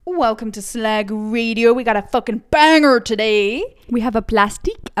Welcome to Slag Radio. We got a fucking banger today. We have a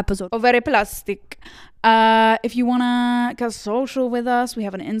plastic episode. Oh, very plastic. If you want to get social with us, we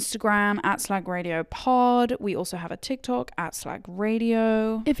have an Instagram at Slag Radio Pod. We also have a TikTok at Slag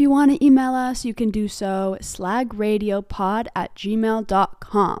Radio. If you want to email us, you can do so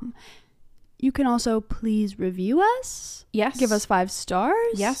slagradiopod@gmail.com. You can also please review us. Yes. Give us 5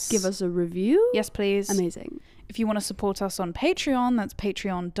 stars. Yes. Give us a review. Yes, please. Amazing. If you want to support us on Patreon, that's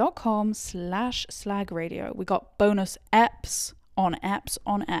patreon.com/slagradio. We got bonus eps on eps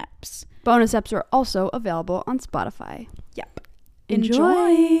on eps. Bonus eps are also available on Spotify. Yep.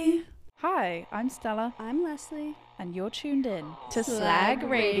 Enjoy. Hi, I'm Stella. I'm Leslie. And you're tuned in to Slag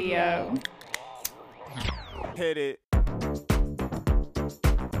Radio. Hit it.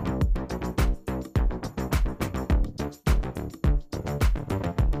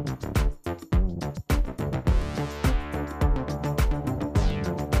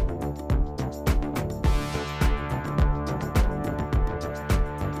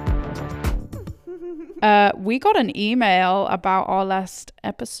 We got an email about our last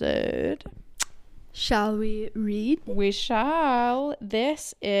episode. Shall we read? We shall.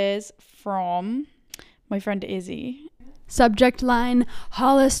 This is from my friend Izzy. Subject line,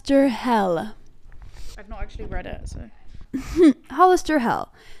 Hollister Hell. I've not actually read it, so. Hollister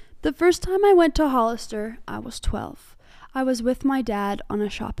Hell. The first time I went to Hollister, I was 12. I was with my dad on a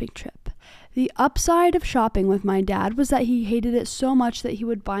shopping trip. The upside of shopping with my dad was that he hated it so much that he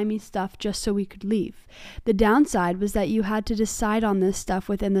would buy me stuff just so we could leave. The downside was that you had to decide on this stuff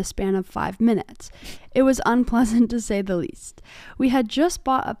within the span of 5 minutes. It was unpleasant to say the least. We had just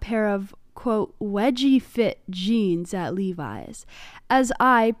bought a pair of, quote, wedgie fit jeans at Levi's. As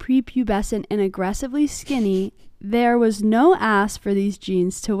I, prepubescent and aggressively skinny, there was no ass for these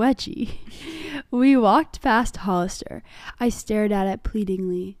jeans to wedgie. We walked past Hollister. I stared at it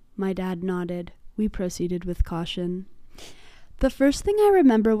pleadingly. My dad nodded. We proceeded with caution. The first thing I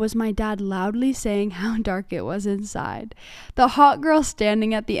remember was my dad loudly saying how dark it was inside. The hot girl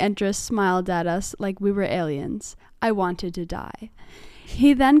standing at the entrance smiled at us like we were aliens. I wanted to die.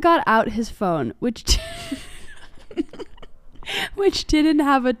 He then got out his phone, which didn't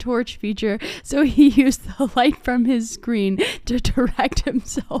have a torch feature, so he used the light from his screen to direct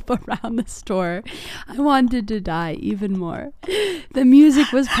himself around the store. I wanted to die even more. The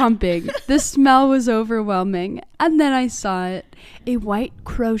music was pumping. The smell was overwhelming. And then I saw it. A white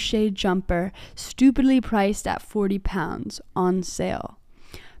crochet jumper, stupidly priced at 40 pounds, on sale.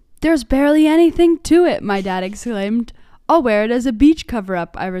 "There's barely anything to it," my dad exclaimed. "I'll wear it as a beach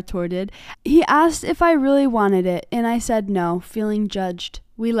cover-up," I retorted. He asked if I really wanted it, and I said no, feeling judged.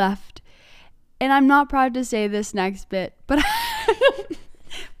 We left. And I'm not proud to say this next bit, but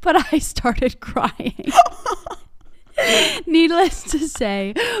I started crying. Needless to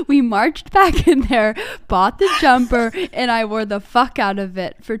say, we marched back in there, bought the jumper, and I wore the fuck out of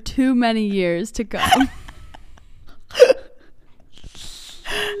it for too many years to come.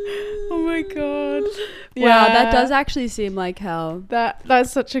 Oh my god. Wow, that does actually seem like hell.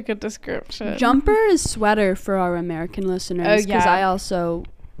 That's such a good description. Jumper is sweater for our American listeners. Oh, yeah. Because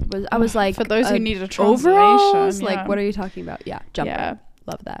I was like, for those who need a translation. Overalls? Yeah. Like, what are you talking about? Yeah, jumper. Yeah.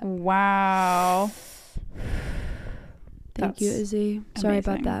 Love that. Wow. Thank you, Izzy. Sorry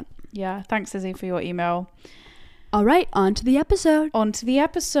about that. Yeah, thanks, Izzy, for your email. All right, on to the episode.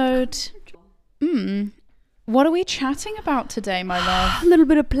 What are we chatting about today, my love? A little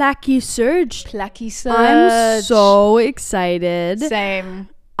bit of placky surge. Placky surge. I'm so excited. Same.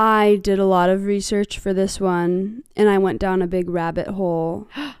 I did a lot of research for this one, and I went down a big rabbit hole.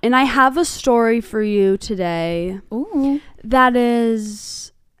 And I have a story for you today. Ooh. That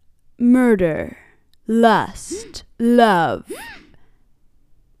is murder, lust, love,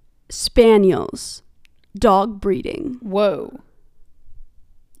 spaniels, dog breeding. Whoa.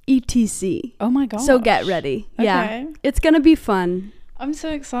 etc. Oh my god. So get ready. Okay. Yeah. It's going to be fun. I'm so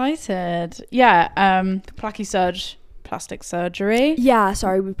excited. Yeah, placky surge, plastic surgery. Yeah,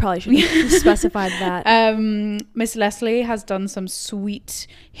 sorry, we probably should have specified that. Miss Leslie has done some sweet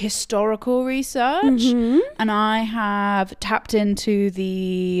historical research, and I have tapped into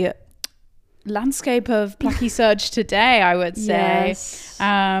the landscape of placky surge today, I would say. Yes.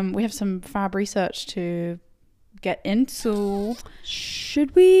 We have some fab research to get into.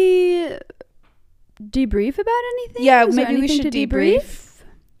 Should we debrief about anything? Yeah, Is there maybe we anything should to debrief.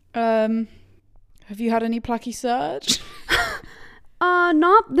 Have you had any placky surge?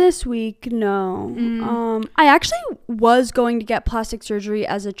 Not this week, no. I actually was going to get plastic surgery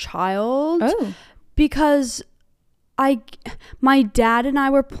as a child. Oh. Because my dad and I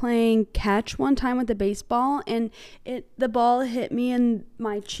were playing catch one time with the baseball, and the ball hit me in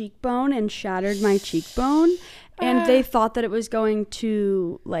my cheekbone and shattered my cheekbone. And they thought that it was going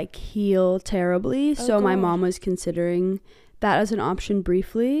to like heal terribly. So my mom was considering that as an option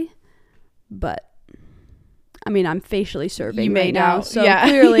briefly. But I mean, I'm facially serving right now. So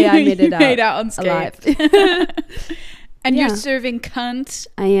clearly I made it out. Made out unscathed. And you're serving cunt.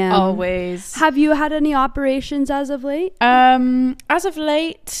 I am. Always. Have you had any operations as of late? As of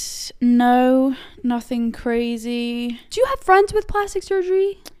late, no. Nothing crazy. Do you have friends with plastic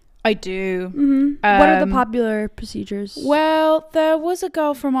surgery? I do. Mm-hmm. What are the popular procedures? Well, there was a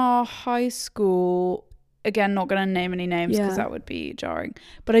girl from our high school. Again, not going to name any names because that would be jarring.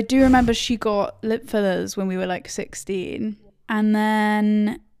 But I do remember she got lip fillers when we were like 16. And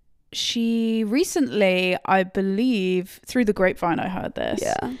then she recently, I believe, through the grapevine I heard this,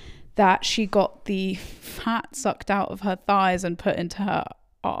 that she got the fat sucked out of her thighs and put into her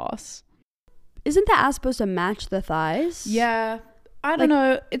ass. Isn't that ass supposed to match the thighs? Yeah. I don't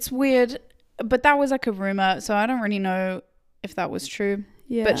know. It's weird. But that was like a rumor. So I don't really know if that was true.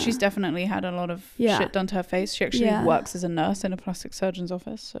 Yeah. But she's definitely had a lot of shit done to her face. She actually works as a nurse in a plastic surgeon's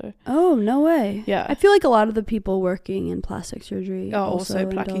office. So. Oh, no way. Yeah. I feel like a lot of the people working in plastic surgery are also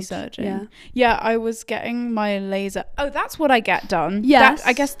placky surgeon. Yeah, I was getting my laser. Oh, that's what I get done. Yes.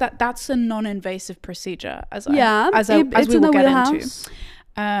 I guess that's a non-invasive procedure as we will get wheelhouse.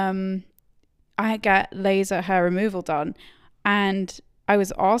 into. I get laser hair removal done. And I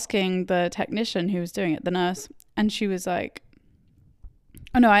was asking the technician who was doing it, the nurse, and she was like,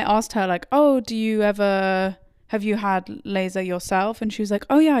 oh no, I asked her like, oh, have you had laser yourself? And she was like,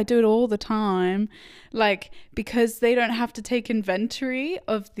 oh yeah, I do it all the time. Like, because they don't have to take inventory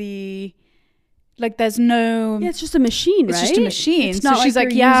of the, like there's no. Yeah, it's just a machine, right? It's just a machine. It's so not she's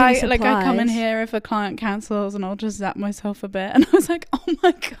like I come in here if a client cancels and I'll just zap myself a bit. And I was like, oh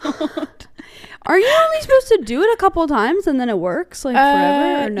my God. Are you only supposed to do it a couple times and then it works like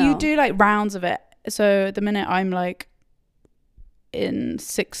forever? Or no? You do like rounds of it. So at the minute I'm like in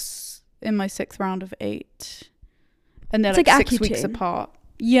my 6th round of 8, and they're like 6 weeks apart.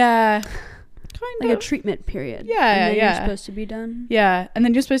 Yeah, kind like of a treatment period. Yeah, and then you're supposed to be done. Yeah, and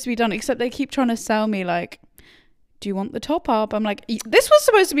then you're supposed to be done. Except they keep trying to sell me like, do you want the top up? I'm like, this was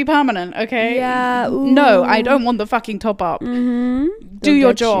supposed to be permanent, okay? Yeah. Ooh. No, I don't want the fucking top up. Mm-hmm. Do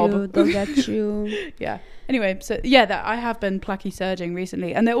your job. They'll get you. Yeah. Anyway, so yeah, that I have been placky surging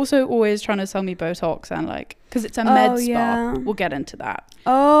recently, and they're also always trying to sell me Botox and like, because it's a med spa. We'll get into that.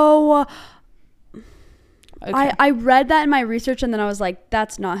 Oh. Okay. I read that in my research, and then I was like,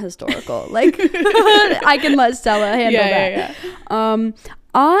 that's not historical. Like, I can let Stella handle that. Yeah.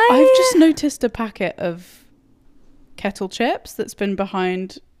 I've just noticed a packet of kettle chips that's been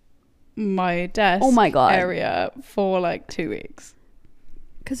behind my desk area for like 2 weeks.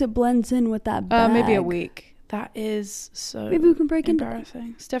 Because it blends in with that bag. Maybe a week. That is so maybe we can break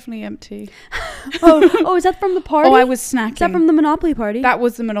embarrassing. It's definitely empty. oh, is that from the party? Oh, I was snacking. Is that from the Monopoly party? That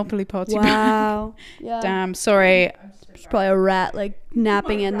was the Monopoly party. Wow. Yeah. Damn, sorry. There's probably a rat like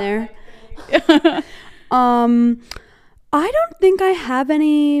napping in there. I don't think I have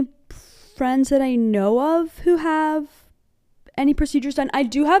any friends that I know of who have any procedures done. I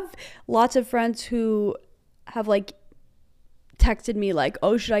do have lots of friends who have like texted me like,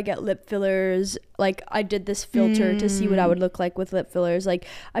 oh, should I get lip fillers? Like, I did this filter to see what I would look like with lip fillers. Like,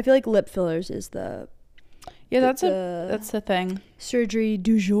 I feel like lip fillers is the that's the thing. Surgery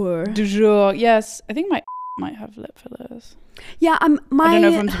du jour. Du jour. Yes, I think my might have lip fillers. Yeah, I don't know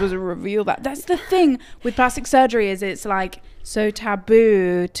if I'm supposed to reveal that. That's the thing with plastic surgery, is it's like so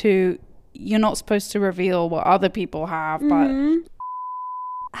taboo to, you're not supposed to reveal what other people have, but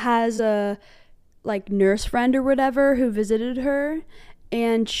has a like nurse friend or whatever who visited her,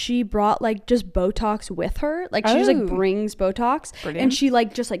 and she brought like just Botox with her. Like she just like brings Botox. Brilliant. And she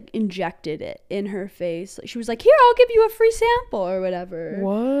like just like injected it in her face. Like, she was like, here, I'll give you a free sample or whatever.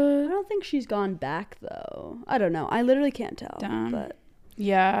 What? I don't think she's gone back though. I don't know. I literally can't tell. Damn. But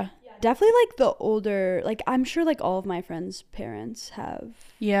yeah. Definitely like the older, like I'm sure like all of my friends' parents have.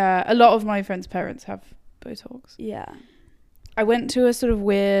 Yeah, a lot of my friends' parents have Botox. Yeah. I went to a sort of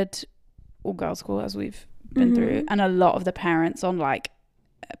weird all-girls school, as we've been through, and a lot of the parents on like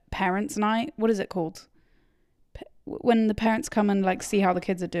parents' night, what is it called? When the parents come and like see how the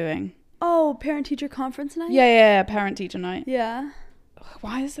kids are doing. Oh, parent-teacher conference night? Yeah, parent-teacher night. Yeah.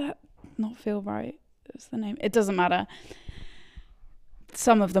 Why does that not feel right? That's the name. It doesn't matter.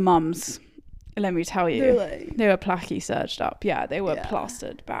 Some of the mums, let me tell you, they were placky surged up. Yeah, they were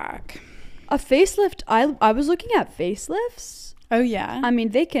plastered back. A facelift, I was looking at facelifts. Oh yeah. I mean,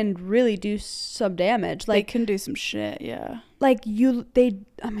 they can really do some damage. They Like, can do some shit, yeah. like they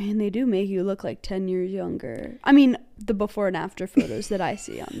do make you look like 10 years younger. I mean, the before and after photos that I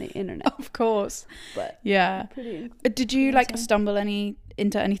see on the internet. Of course. But Yeah. pretty. Did you like stumble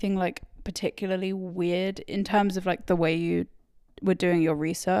into anything like particularly weird in terms of like the way you were doing your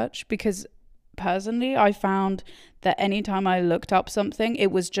research? Because personally, I found that anytime I looked up something,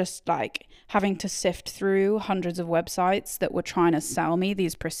 it was just like having to sift through hundreds of websites that were trying to sell me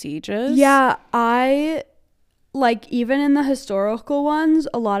these procedures. Yeah, I like, even in the historical ones,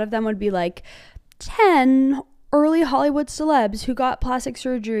 a lot of them would be like 10 early Hollywood celebs who got plastic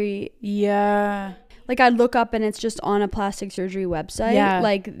surgery. Yeah. Like, I'd look up and it's just on a plastic surgery website. Yeah.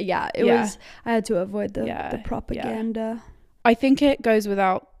 Like, yeah, it was, I had to avoid the propaganda. I think it goes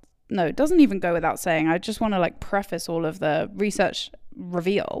without, no, it doesn't even go without saying. I just want to like preface all of the research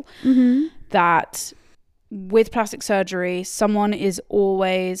reveal that with plastic surgery, someone is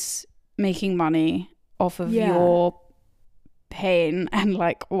always making money off of your pain and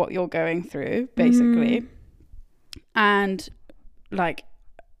like what you're going through, basically. And like,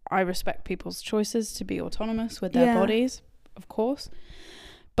 I respect people's choices to be autonomous with their bodies, of course.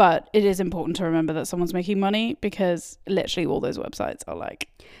 But it is important to remember that someone's making money, because literally all those websites are like,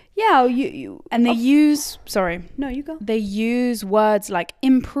 Yeah, you and they use, sorry. No, you go. They use words like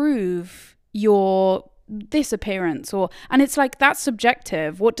improve your this appearance, and it's like, that's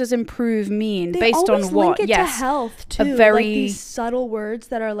subjective. What does improve mean? They based on what? Link it to health too. A very, like these subtle words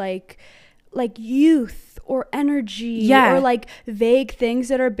that are like youth or energy, or like vague things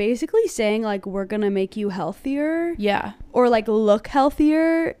that are basically saying like, we're gonna make you healthier, or like look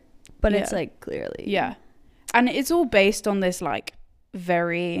healthier, but it's like clearly, and it's all based on this like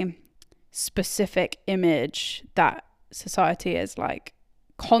very specific image that society is like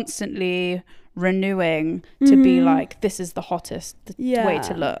constantly renewing to be like, this is the hottest way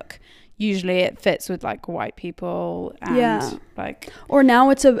to look. Usually it fits with like white people, and like, or now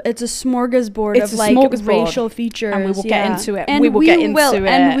it's a smorgasbord of like racial features, and we will get into it, and we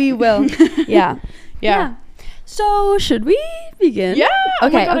will yeah. So should we begin? Okay. Oh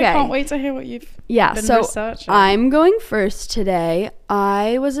my God, okay. I can't wait to hear what you've been researching. I'm going first today.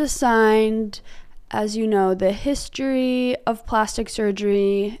 I was assigned, as you know, the history of plastic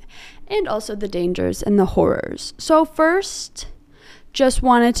surgery and also the dangers and the horrors. So first, just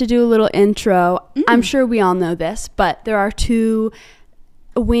wanted to do a little intro. I'm sure we all know this, but there are two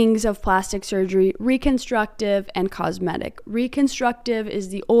wings of plastic surgery: reconstructive and cosmetic. Reconstructive is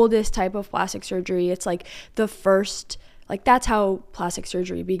the oldest type of plastic surgery. It's like the first, like that's how plastic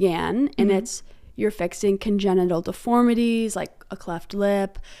surgery began, and it's, you're fixing congenital deformities like a cleft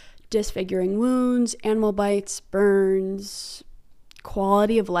lip, disfiguring wounds, animal bites, burns,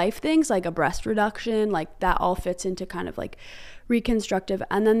 quality of life things like a breast reduction, like that all fits into kind of like reconstructive.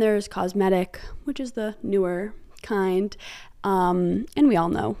 And then there's cosmetic, which is the newer kind, and we all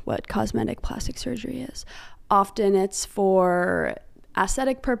know what cosmetic plastic surgery is. Often it's for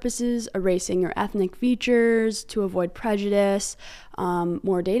aesthetic purposes, erasing your ethnic features to avoid prejudice,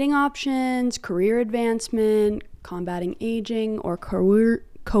 more dating options, career advancement, combating aging, or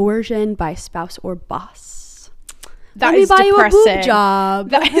coercion by spouse or boss. That Let me is buy depressing. you a boob job.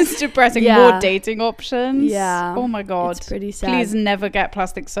 That is depressing. Yeah. More dating options. Yeah. Oh my God. It's pretty sad. Please never get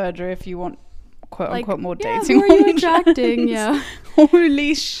plastic surgery if you want quote unquote more dating who are you options. attracting? Yeah.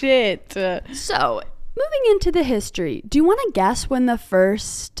 Holy shit. So, moving into the history, do you want to guess when the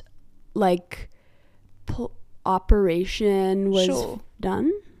first like operation was done?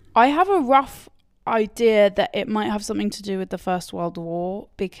 I have a rough idea that it might have something to do with the First World War,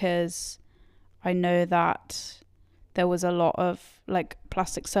 because I know that there was a lot of like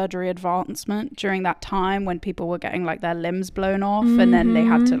plastic surgery advancement during that time when people were getting like their limbs blown off, and then they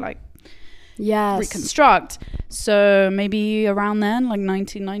had to like reconstruct. So maybe around then, like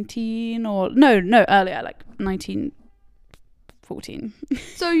 1919, or no, earlier, like 1914.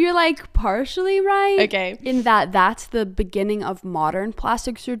 So you're like partially right. Okay. In that's the beginning of modern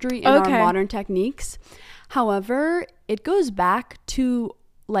plastic surgery in our modern techniques. However, it goes back to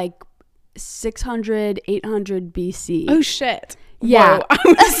like 600, 800 BC. Oh shit. Yeah. Whoa, I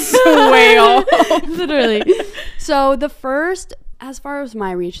was way off. Literally. So the first, as far as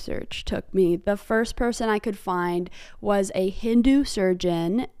my research took me, the first person I could find was a Hindu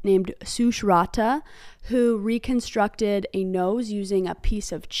surgeon named Sushrata, who reconstructed a nose using a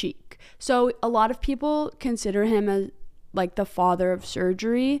piece of cheek. So a lot of people consider him as like the father of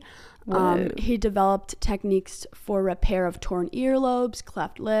surgery. He developed techniques for repair of torn earlobes,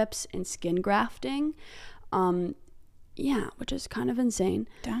 cleft lips, and skin grafting. Which is kind of insane.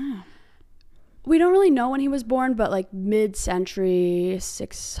 Damn. We don't really know when he was born, but like mid-century,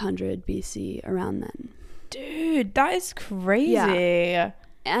 600 BC, around then. Dude, that is crazy. Yeah.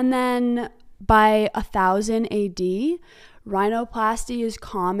 And then by 1000 AD, rhinoplasty is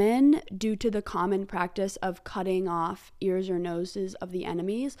common due to the common practice of cutting off ears or noses of the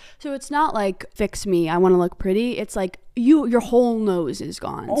enemies. So it's not like, fix me, I want to look pretty. It's like your whole nose is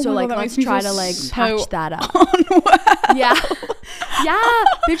gone. Oh so my like God, let's try to like patch that up. Yeah. Yeah.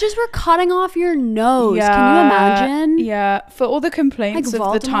 Bitches were cutting off your nose. Yeah, can you imagine? Yeah. For all the complaints Like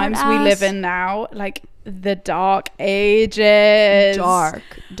of the Voldemort times we live in now, like the dark ages. Dark.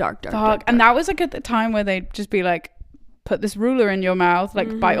 And that was like at the time where they'd just be like, put this ruler in your mouth,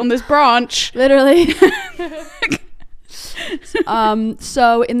 like bite on this branch. Literally.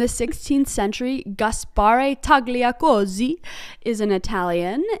 So in the 16th century, Gaspare Tagliacozzi is an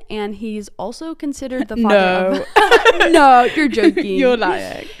Italian, and he's also considered the father of... No, you're joking. You're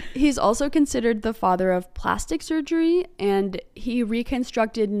lying. He's also considered the father of plastic surgery, and he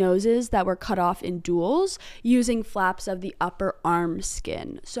reconstructed noses that were cut off in duels using flaps of the upper arm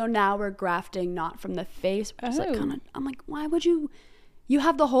skin. So now we're grafting not from the face. It's like I'm like, why would you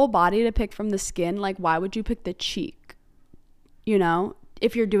have the whole body to pick from the skin? Like, why would you pick the cheek? You know,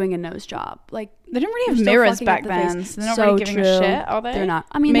 if you're doing a nose job, like they didn't really have mirrors back then, so they're not really giving a shit, are they? They're not.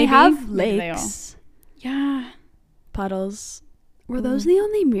 I mean, they have lakes. Yeah. Puddles. Were those the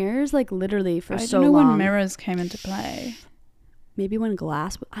only mirrors? Like literally for so long. I don't know when mirrors came into play. Maybe when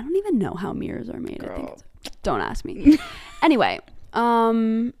glass. I don't even know how mirrors are made. I think. Don't ask me. Anyway,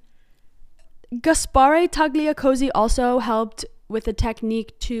 Gaspare Tagliacozzi also helped with a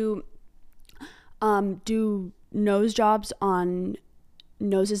technique to do nose jobs on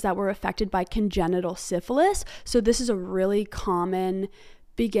noses that were affected by congenital syphilis. So this is a really common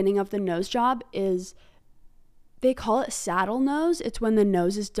beginning of the nose job. Is they call it saddle nose. It's when the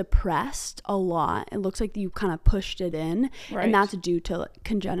nose is depressed a lot. It looks like you kind of pushed it in, and that's due to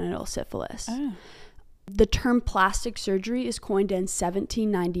congenital syphilis. The term plastic surgery is coined in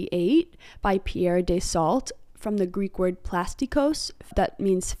 1798 by Pierre Dessaltes from the Greek word plastikos, that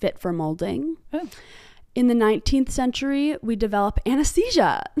means fit for molding. In the 19th century, we develop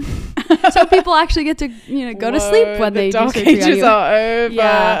anesthesia. So people actually get to, go to sleep when they do surgery. The dark ages are over.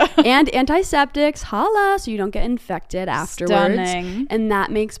 Yeah. And antiseptics, holla, so you don't get infected afterwards. Stunning. And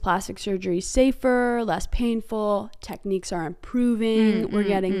that makes plastic surgery safer, less painful. Techniques are improving. We're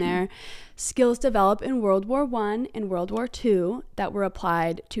getting there. Skills developed in World War I and World War II that were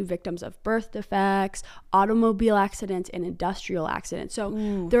applied to victims of birth defects, automobile accidents, and industrial accidents.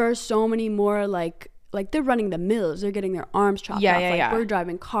 So there are so many more like they're running the mills, they're getting their arms chopped off. We're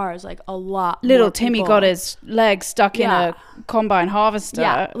driving cars, like a lot. Little Timmy got his leg stuck in a combine harvester.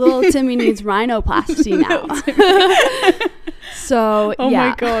 Yeah, little Timmy needs rhinoplasty now. So oh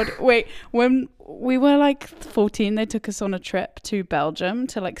my God. Wait, when we were like 14, they took us on a trip to Belgium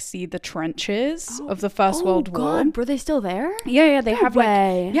to like see the trenches of the First World War. God, were they still there? Yeah, they have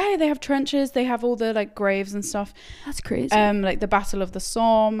way. like they have trenches, they have all the like graves and stuff. That's crazy. Like the Battle of the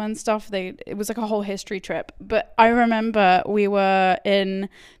Somme and stuff. It was like a whole history trip. But I remember we were in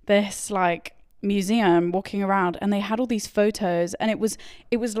this like museum walking around, and they had all these photos, and it was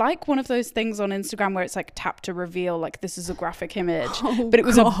like one of those things on Instagram where it's like tap to reveal, like this is a graphic image, but it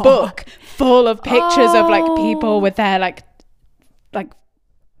was a book full of pictures of like people with their like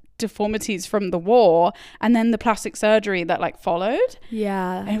deformities from the war, and then the plastic surgery that like followed.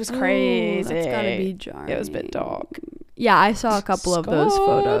 Yeah, and it was crazy. That's gotta be jarring. It was a bit dark. Yeah, I saw a couple of those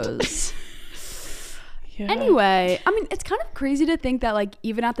photos. Yeah. Anyway, I mean, it's kind of crazy to think that like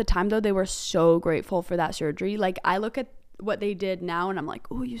even at the time though, they were so grateful for that surgery. Like I look at what they did now and I'm like,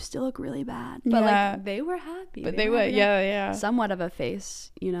 oh, you still look really bad. But like they were happy. But they were somewhat of a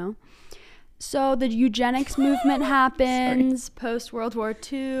face, So the eugenics movement happens post World War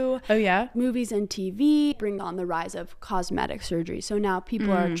II. Oh yeah. Movies and TV bring on the rise of cosmetic surgery. So now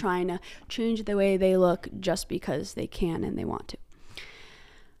people are trying to change the way they look just because they can and they want to.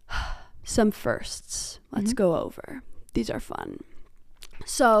 Some firsts. Let's go over. These are fun.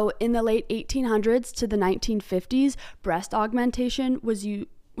 So in the late 1800s to the 1950s, breast augmentation was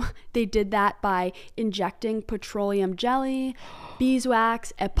they did that by injecting petroleum jelly,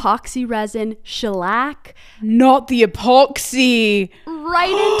 beeswax, epoxy resin, shellac. Not the epoxy. Right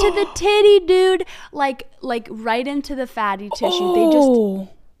into the titty, dude. Like right into the fatty tissue. They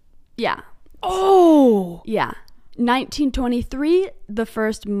just... Yeah. Oh. Yeah. 1923, the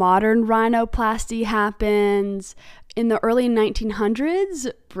first modern rhinoplasty happens. In the early 1900s,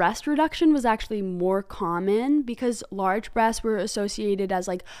 breast reduction was actually more common because large breasts were associated as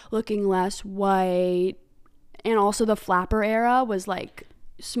like looking less white, and also the flapper era was like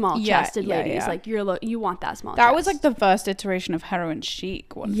small chested ladies. Yeah. Like you want that small That chest. was like the first iteration of heroin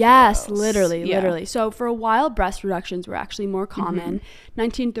chic. Yes, feels. literally. So for a while, breast reductions were actually more common.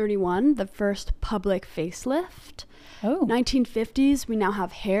 1931, the first public facelift. Oh. 1950s, we now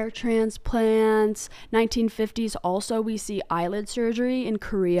have hair transplants. 1950s, also we see eyelid surgery in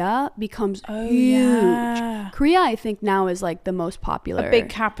Korea becomes huge. Yeah. Korea, I think now is like the most popular. A big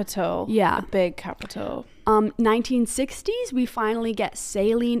capital. Yeah. A big capital. 1960s, we finally get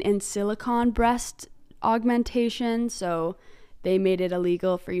saline and silicone breast augmentation. So they made it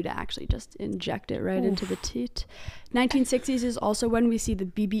illegal for you to actually just inject it right into the teat. 1960s is also when we see the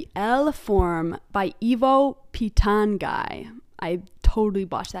BBL form by Ivo Pitangai. I totally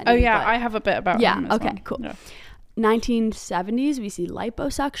botched that name. Oh, yeah. I have a bit about him as well. Cool. Yeah. 1970s, we see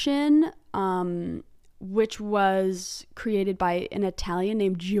liposuction, which was created by an Italian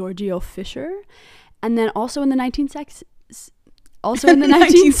named Giorgio Fischer. And then also in the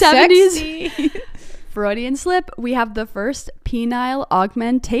 1970s, Freudian slip, we have the first penile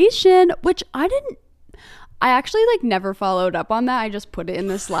augmentation, which I actually like never followed up on that. I just put it in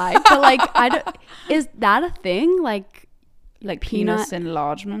the slide. But like, is that a thing? Like penis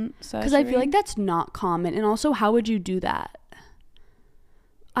enlargement surgery? Because I feel like that's not common. And also, how would you do that?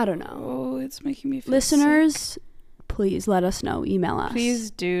 I don't know. Oh, it's making me feel Listeners, sick. Please let us know. Email us.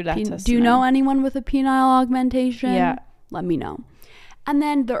 Please do let us know. Do you know anyone with a penile augmentation? Yeah. Let me know. And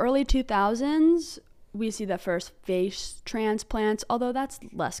then the early 2000s, we see the first face transplants, although that's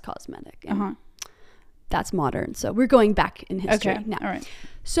less cosmetic. And that's modern. So we're going back in history now. All right.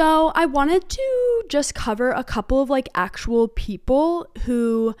 So I wanted to just cover a couple of like actual people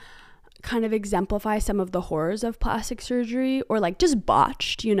who kind of exemplify some of the horrors of plastic surgery, or like just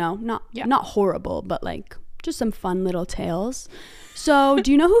botched, you know, not horrible, but like just some fun little tales. So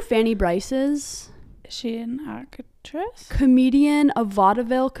do you know who Fanny Brice is? Is she an actress? Comedian, a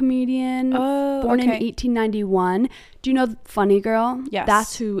vaudeville comedian, born in 1891. Do you know Funny Girl? Yes.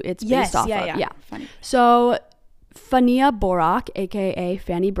 That's who it's based off of. Yeah. Funny. So Fania Borak, aka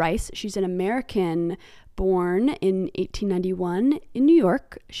Fanny Brice, she's an American born in 1891 in New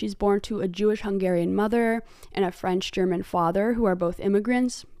York. She's born to a Jewish Hungarian mother and a French German father who are both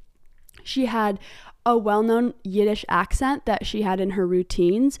immigrants. She had a well-known Yiddish accent that she had in her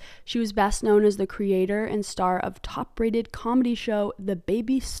routines. She was best known as the creator and star of top-rated comedy show The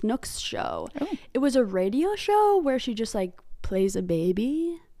Baby Snooks Show. Oh. It was a radio show where she just like plays a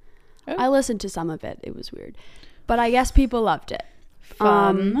baby. Oh. I listened to some of it. It was weird. But I guess people loved it.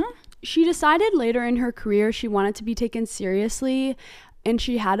 Fun. She decided later in her career she wanted to be taken seriously, and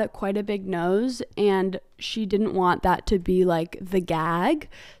she had quite a big nose, and she didn't want that to be like the gag.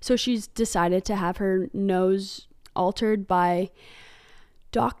 So she's decided to have her nose altered by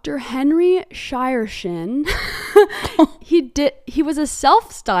Dr. Henry Shireshin. He was a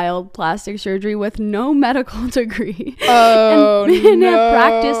self-styled plastic surgery with no medical degree. Oh, and in a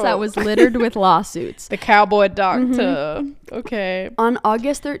practice that was littered with lawsuits. The cowboy doctor. Okay. On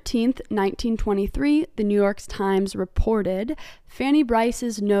August 13th, 1923, the New York Times reported Fanny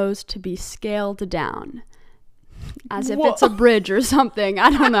Brice's nose to be scaled down. As if it's a bridge or something. I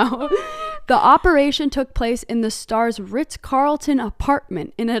don't know. The operation took place in the star's Ritz-Carlton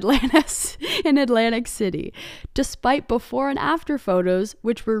apartment in Atlantic City, despite before and after photos,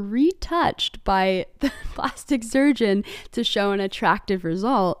 which were retouched by the plastic surgeon to show an attractive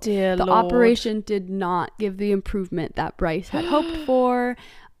result. Dear the Lord. operation did not give the improvement that Brice had hoped for,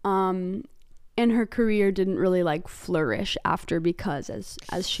 and her career didn't really like flourish after, because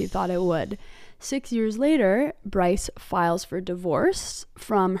as she thought it would. 6 years later, Brice files for divorce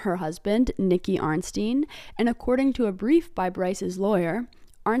from her husband, Nicky Arnstein, and according to a brief by Brice's lawyer,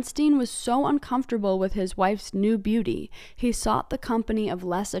 Arnstein was so uncomfortable with his wife's new beauty, he sought the company of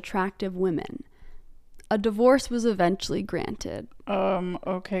less attractive women. A divorce was eventually granted.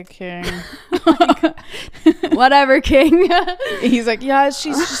 Okay, King. Whatever, King. He's like, yeah,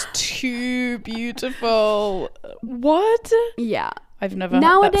 she's just too beautiful. What? Yeah. I've never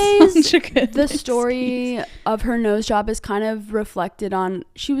Nowadays, heard such a good the story of her nose job is kind of reflected on,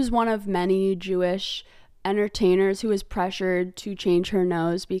 she was one of many Jewish entertainers who was pressured to change her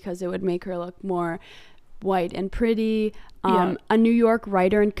nose because it would make her look more white and pretty. A New York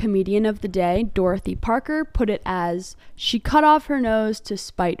writer and comedian of the day, Dorothy Parker, put it as, she cut off her nose to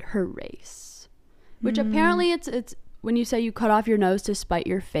spite her race. Which apparently it's when you say you cut off your nose to spite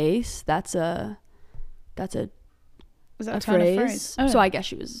your face, that's a Is that a phrase? Oh. So I guess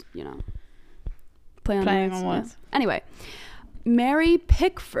she was, playing on words. Yeah. Anyway, Mary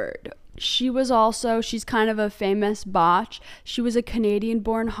Pickford. She's kind of a famous botch. She was a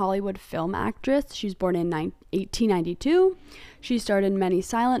Canadian-born Hollywood film actress. She was born in 1892. She starred in many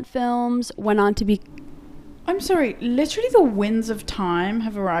silent films, went on to be... I'm sorry, literally the winds of time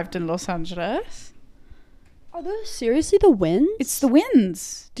have arrived in Los Angeles. Are those seriously the winds? It's the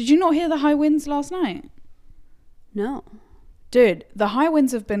winds. Did you not hear the high winds last night? No. Dude, the high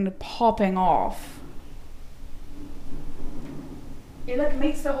winds have been popping off. It like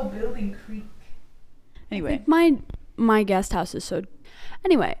makes the whole building creak. Anyway. My guest house is so...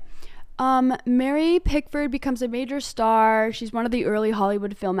 Anyway, Mary Pickford becomes a major star. She's one of the early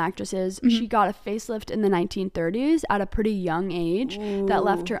Hollywood film actresses. She got a facelift in the 1930s at a pretty young age that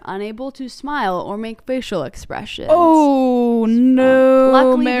left her unable to smile or make facial expressions. Oh, no,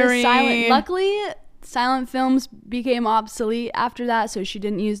 luckily, Mary. Silent films became obsolete after that, so she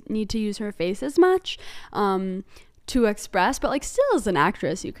didn't need to use her face as much to express. But like, still as an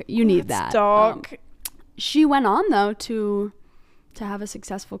actress, you need that. Dark. She went on though to have a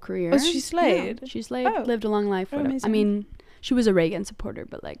successful career. Oh, she slayed. Yeah, she slayed. Oh. Lived a long life. I mean, she was a Reagan supporter,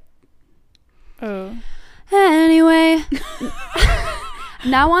 but like. Oh. Anyway.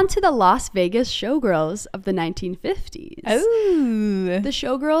 Now on to the Las Vegas showgirls of the 1950s. Oh. The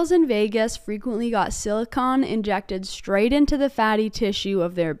showgirls in Vegas frequently got silicone injected straight into the fatty tissue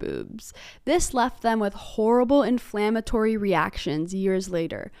of their boobs. This left them with horrible inflammatory reactions years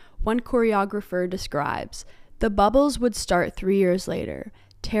later. One choreographer describes, "The bubbles would start 3 years later,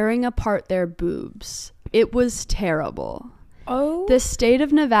 tearing apart their boobs. It was terrible." Oh. The state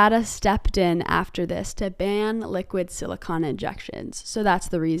of Nevada stepped in after this to ban liquid silicone injections. So that's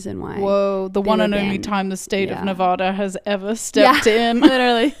the reason why. Whoa, the one and only banned. time the state of Yeah. Nevada has ever stepped in.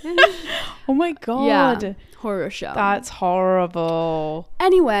 Literally. Oh my God. Yeah. Horror show. That's horrible.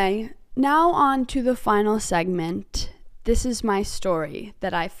 Anyway, now on to the final segment. This is my story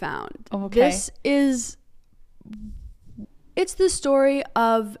that I found. Okay. It's the story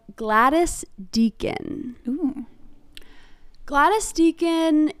of Gladys Deacon. Ooh. Gladys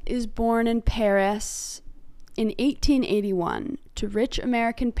Deacon is born in Paris in 1881 to rich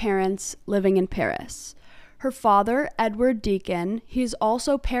American parents living in Paris. Her father, Edward Deacon, he's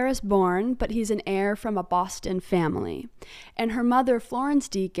also Paris-born, but he's an heir from a Boston family. And her mother, Florence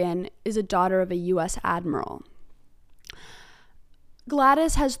Deacon, is a daughter of a U.S. admiral.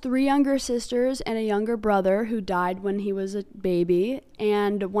 Gladys has 3 younger sisters and a younger brother who died when he was a baby,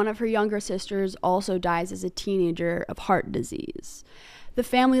 and one of her younger sisters also dies as a teenager of heart disease. The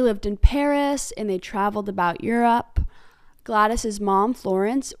family lived in Paris and they traveled about Europe. Gladys's mom,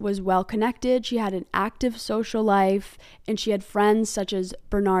 Florence, was well connected. She had an active social life, and she had friends such as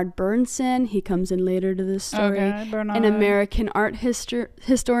Bernard Bernson. He comes in later to this story. Okay, Bernard. An American art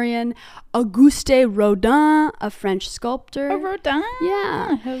historian, Auguste Rodin, a French sculptor. Oh, Rodin.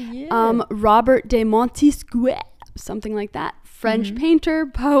 Yeah. Hell yeah. Robert de Montesquieu, something like that. French painter,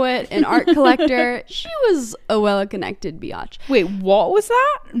 poet, and art collector. She was a well-connected biatch. Wait, what was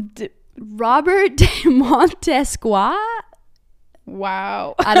that? Robert de Montesquieu?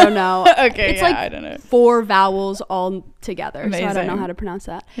 Wow. I don't know. Okay, it's yeah, like I don't know. 4 vowels all together. Amazing. So I don't know how to pronounce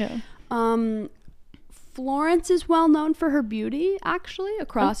that. Yeah. Florence is well known for her beauty, actually,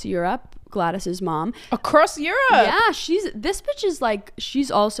 across Europe. Gladys's mom. Across Europe. Yeah, this bitch is like,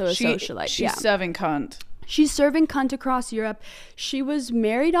 she's also a socialite. She's serving cunt. She's serving cunt across Europe. She was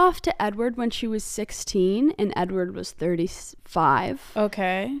married off to Edward when she was 16, and Edward was 35.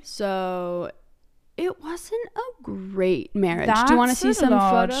 Okay. So it wasn't a great marriage. Do you want to see some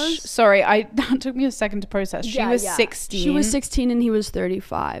photos? Sorry, that took me a second to process. She was 16. She was 16 and he was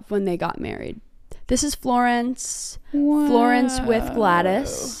 35 when they got married. This is Florence. Wow. Florence with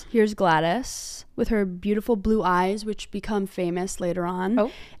Gladys. Here's Gladys with her beautiful blue eyes, which become famous later on. Oh.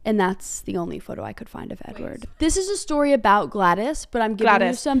 And that's the only photo I could find of Edward. This is a story about Gladys, but I'm giving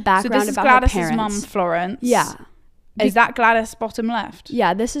you some background about Gladys's her parents. mum, Florence. Yeah. Is that Gladys bottom left?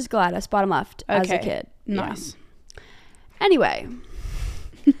 Yeah, this is Gladys bottom left as a kid. Nice. Yeah. Anyway.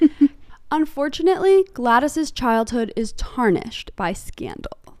 Unfortunately, Gladys's childhood is tarnished by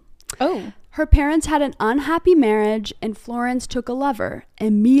scandal. Oh. Her parents had an unhappy marriage, and Florence took a lover,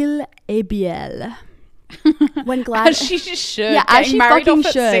 Émile Abiel. When Gladys, as she just should. Yeah, as she married fucking off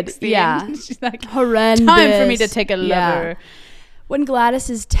at should. 16. Yeah, She's like, horrendous. Time for me to take a lover. Yeah. When Gladys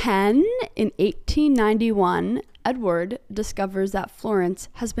is 10 in 1891, Edward discovers that Florence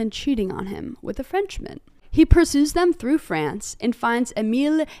has been cheating on him with a Frenchman. He pursues them through France and finds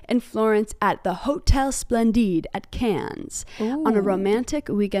Émile and Florence at the Hotel Splendide at Cannes on a romantic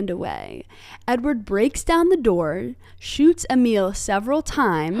weekend away. Edward breaks down the door, shoots Émile several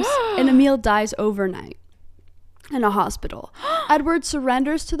times, and Émile dies overnight. in a hospital. Edward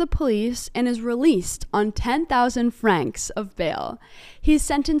surrenders to the police and is released on 10,000 francs of bail. He's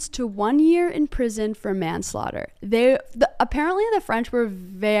sentenced to 1 year in prison for manslaughter. Apparently the French were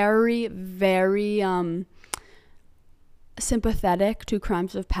very, very sympathetic to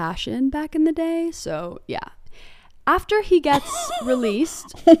crimes of passion back in the day. So yeah. After he gets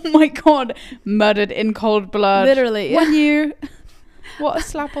released, Oh my god, murdered in cold blood. literally. 1 year. What a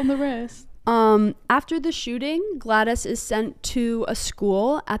slap on the wrist. After the shooting, Gladys is sent to a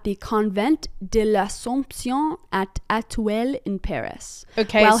school at the Convent de l'Assomption at Etoile in Paris.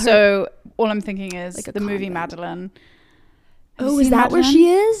 Okay, so all I'm thinking is Like a the movie convent. Madeline. Have you Oh, is seen that where Madeline? she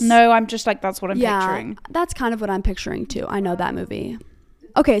is? No, I'm just like, that's what I'm picturing. That's kind of what I'm picturing too. I know that movie.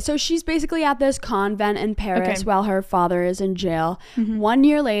 Okay, so she's basically at this convent in Paris Okay. while her father is in jail. 1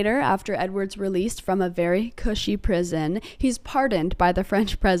 year later, after Edward's released from a very cushy prison, he's pardoned by the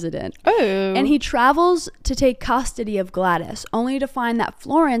French president. Oh. And he travels to take custody of Gladys, only to find that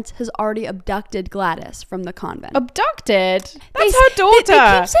Florence has already abducted Gladys from the convent. Abducted? That's They- her daughter.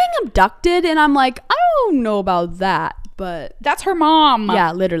 They keep saying abducted, and I'm like, I don't know about that, but That's her mom.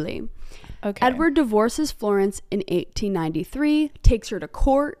 yeah, literally. Okay. Edward divorces Florence in 1893, takes her to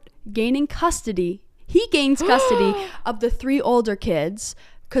court, gaining custody. He gains custody of the 3 older kids,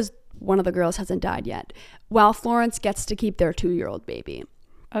 because one of the girls hasn't died yet, while Florence gets to keep their 2-year-old baby.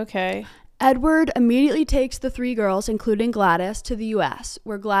 Okay. Edward immediately takes the 3 girls, including Gladys, to the US,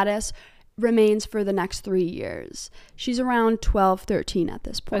 where Gladys remains for the next 3 years. She's around 12, 13 at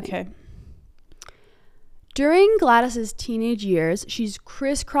this point. Okay. During Gladys's teenage years, she's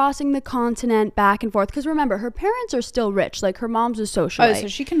crisscrossing the continent back and forth. Because remember, her parents are still rich. Like, her mom's a socialite. Oh, so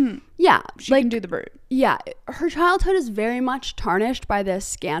she can she can do the route. Yeah, her childhood is very much tarnished by this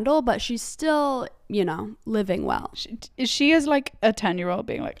scandal, but she's still, living well. Is she as like a 10-year-old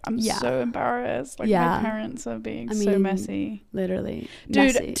being like, I'm Yeah. so embarrassed. Like, Yeah. my parents are being I so mean, messy. Literally.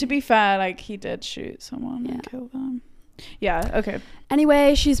 Dude, messy. to be fair, like, he did shoot someone Yeah. and kill them. Yeah, okay.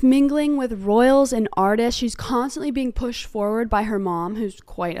 Anyway, she's mingling with royals and artists. She's constantly being pushed forward by her mom, who's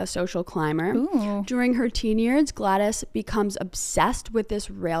quite a social climber. Ooh. During her teen years, Gladys becomes obsessed with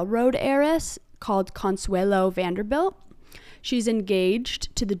this railroad heiress called Consuelo Vanderbilt. She's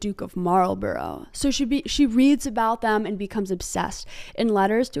engaged to the Duke of Marlborough. So she reads about them and becomes obsessed. In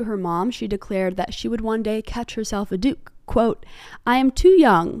letters to her mom, she declared that she would one day catch herself a duke. Quote, "I am too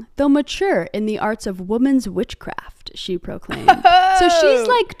young, though mature in the arts of woman's witchcraft," she proclaimed. So she's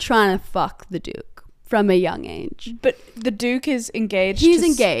like trying to fuck the Duke from a young age. But the Duke is engaged. He's to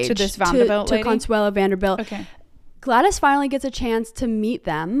engaged to this Vanderbilt to lady? Consuelo Vanderbilt. Okay. Gladys finally gets a chance to meet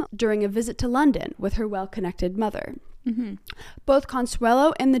them during a visit to London with her well-connected mother. Mm-hmm. Both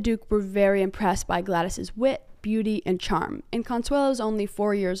Consuelo and the Duke were very impressed by Gladys's wit, beauty, and charm. And Consuelo's only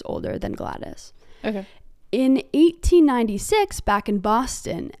 4 years older than Gladys. Okay. In 1896, back in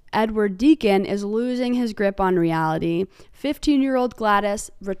Boston, Edward Deacon is losing his grip on reality. 15-year-old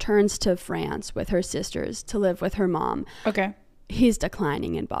Gladys returns to France with her sisters to live with her mom. Okay. He's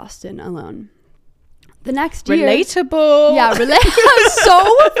declining in Boston alone. The next year... Relatable. Yeah,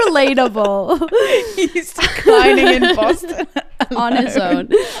 so relatable. He's declining in Boston. On his own.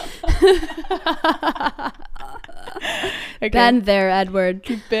 Okay. Been there, Edward.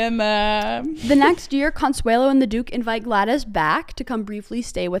 Been there. The next year, Consuelo and the Duke invite Gladys back to come briefly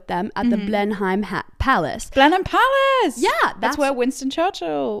stay with them at the Blenheim Palace. Blenheim Palace. Yeah, that's where Winston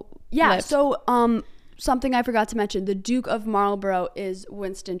Churchill lived. So something I forgot to mention, the Duke of Marlborough is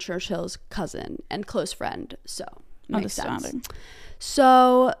Winston Churchill's cousin and close friend, so makes sense.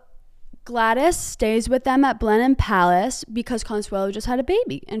 So Gladys stays with them at Blenheim Palace because Consuelo just had a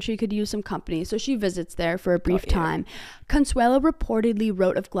baby and she could use some company, so she visits there for a brief time. Consuelo reportedly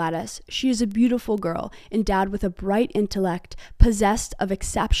wrote of Gladys, "She is a beautiful girl, endowed with a bright intellect, possessed of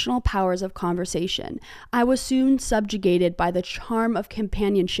exceptional powers of conversation. I was soon subjugated by the charm of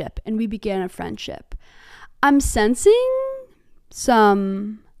companionship, and we began a friendship." I'm sensing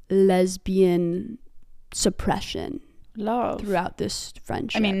some lesbian suppression Love. throughout this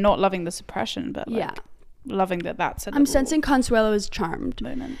friendship. I mean, not loving the suppression, but like yeah. loving that's a I'm sensing Consuelo is charmed.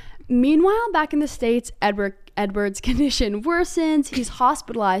 moment. Meanwhile, back in the States, Edward's condition worsens. He's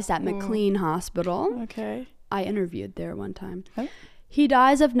hospitalized at McLean Hospital. Okay. I interviewed there one time. Oh. He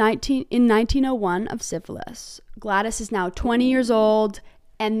dies in 1901 of syphilis. Gladys is now 20 years old,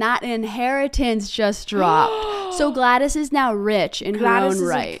 and that inheritance just dropped. So Gladys is now rich in her own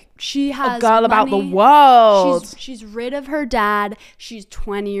right. She has a girl about the money. world. She's rid of her dad. She's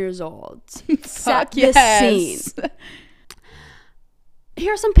 20 years old. Fuck Set yes. the scene.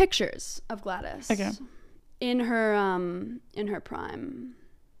 Here are some pictures of Gladys. Okay. In her prime.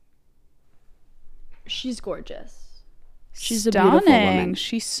 She's gorgeous. She's a beautiful woman.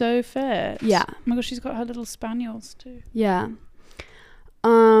 She's so fit. Yeah. Oh my gosh, she's got her little spaniels too. Yeah.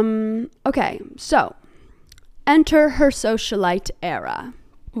 Okay, so enter her socialite era.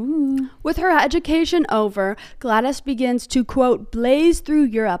 Ooh. With her education over, Gladys begins to, quote, blaze through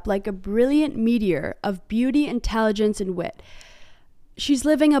Europe like a brilliant meteor of beauty, intelligence, and wit. She's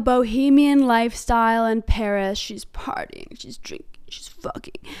living a bohemian lifestyle in Paris. She's partying, she's drinking, she's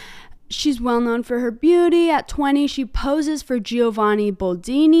fucking. She's well known for her beauty. At 20, she poses for Giovanni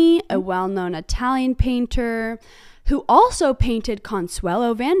Boldini, a well-known Italian painter who also painted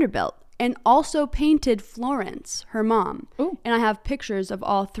Consuelo Vanderbilt and also painted Florence, her mom. Ooh. And I have pictures of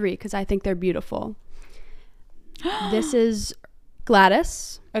all three because I think they're beautiful. This is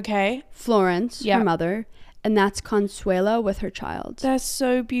Gladys, Okay. Florence, Yeah. her mother, and that's Consuelo with her child. They're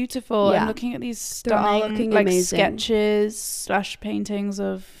so beautiful. Yeah. I'm looking at these They're all stunning looking like amazing. sketches / paintings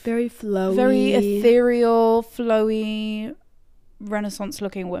of Very flowy. very ethereal, flowy, Renaissance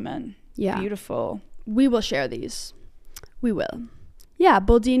looking women. Yeah. Beautiful. We will share these. We will. Yeah,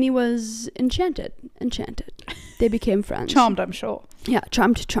 Boldini was enchanted. They became friends. Charmed, I'm sure. Yeah,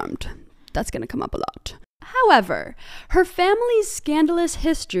 charmed. That's going to come up a lot. However, her family's scandalous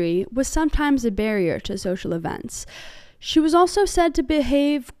history was sometimes a barrier to social events. She was also said to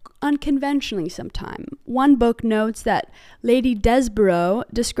behave unconventionally sometime. One book notes that Lady Desborough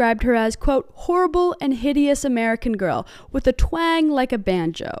described her as, quote, horrible and hideous American girl with a twang like a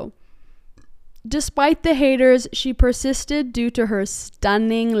banjo. Despite the haters, she persisted due to her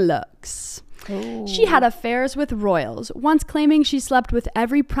stunning looks. Ooh. She had affairs with royals, once claiming she slept with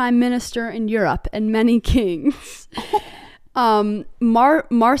every prime minister in Europe and many kings.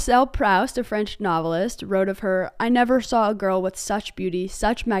 Marcel Proust, a French novelist, wrote of her, I never saw a girl with such beauty,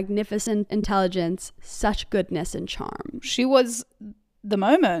 such magnificent intelligence, such goodness and charm. She was the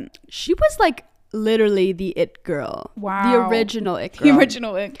moment. She was like literally the it girl. Wow. The original it girl. The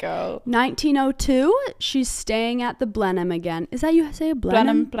original it girl. 1902, she's staying at the Blenheim again. Is that you say a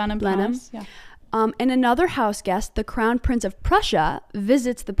Blenheim? Blenheim Palace, yeah. And another house guest, the Crown Prince of Prussia,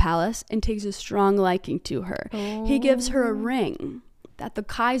 visits the palace and takes a strong liking to her. Oh. He gives her a ring that the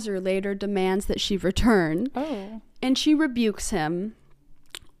Kaiser later demands that she return. Oh. And she rebukes him.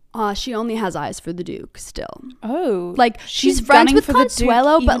 She only has eyes for the Duke still. Oh. Like, she's friends gunning with for the Duke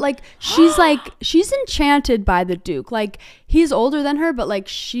Consuelo, but even- like, she's enchanted by the Duke. Like, he's older than her, but like,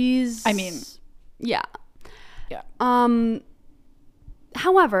 she's... I mean... Yeah. Yeah.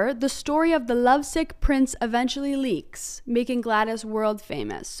 However, the story of the lovesick prince eventually leaks, making Gladys world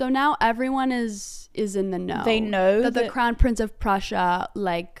famous. So now everyone is in the know. They know that the Crown Prince of Prussia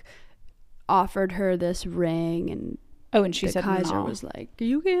like offered her this ring, and and she the said Kaiser no. was like,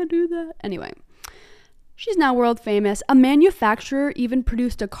 "You can't do that." Anyway, she's now world famous. A manufacturer even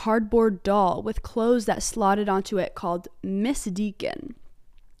produced a cardboard doll with clothes that slotted onto it called Miss Deacon.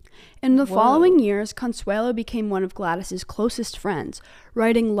 In the following years, Consuelo became one of Gladys's closest friends,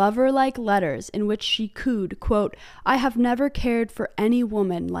 writing lover-like letters in which she cooed, quote, I have never cared for any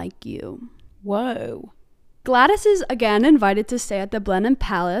woman like you. Whoa. Gladys is again invited to stay at the Blenheim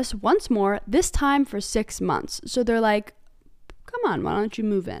Palace once more, this time for 6 months. So they're like, come on, why don't you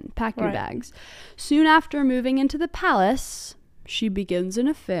move in? Pack your bags. Soon after moving into the palace, she begins an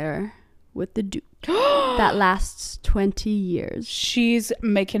affair with the Duke that lasts 20 years. She's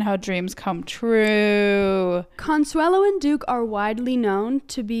making her dreams come true. Consuelo and Duke are widely known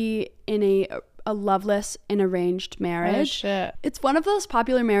to be in a loveless and arranged marriage. Oh, shit. It's one of those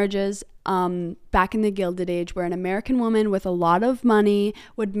popular marriages back in the Gilded Age where an American woman with a lot of money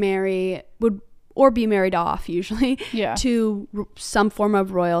would be married off usually to some form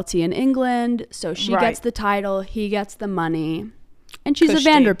of royalty in England. So she gets the title, he gets the money. And she's a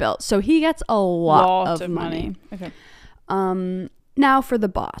Vanderbilt, so he gets a lot of money. Okay. Now for the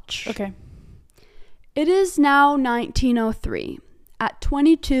botch. Okay. It is now 1903. At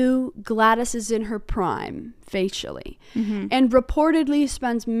 22, Gladys is in her prime, facially, and reportedly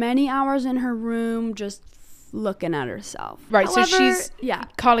spends many hours in her room just looking at herself. Right, However, so she's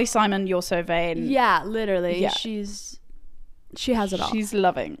Carly Simon, You're So Vain. Yeah, literally. Yeah. She has it all. She's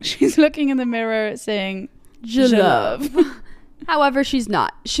loving. She's looking in the mirror saying, Je love. However, she's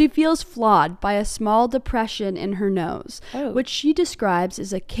not. She feels flawed by a small depression in her nose, which she describes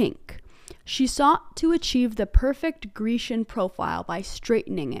as a kink. She sought to achieve the perfect Grecian profile by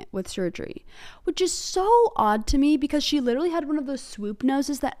straightening it with surgery, which is so odd to me because she literally had one of those swoop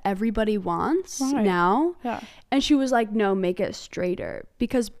noses that everybody wants now. Yeah. And she was like, no, make it straighter,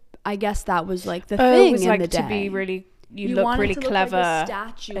 because I guess that was like the thing it was in like the day. to be really, you you look wanted really to clever. Look like a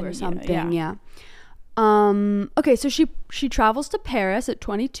statue or something, yeah. Okay, so she travels to Paris at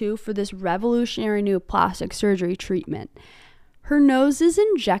 22 for this revolutionary new plastic surgery treatment. Her nose is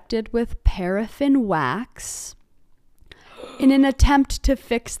injected with paraffin wax in an attempt to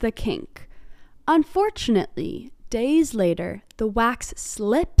fix the kink. Unfortunately, days later, the wax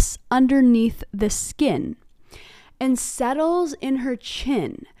slips underneath the skin and settles in her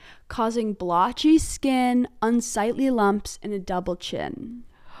chin, causing blotchy skin, unsightly lumps, and a double chin.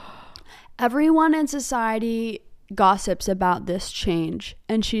 Everyone in society gossips about this change,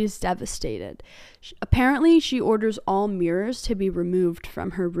 and she's devastated. Apparently, she orders all mirrors to be removed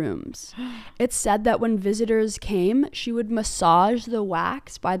from her rooms. It's said that when visitors came, she would massage the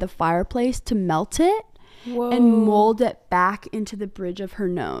wax by the fireplace to melt it. Whoa. And mold it back into the bridge of her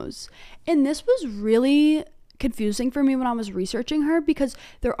nose. And this was really confusing for me when I was researching her, because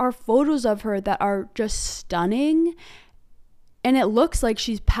there are photos of her that are just stunning. And it looks like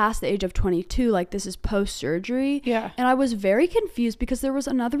she's past the age of 22, like this is post-surgery. Yeah. And I was very confused because there was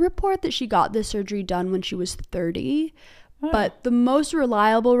another report that she got this surgery done when she was 30. Oh. But the most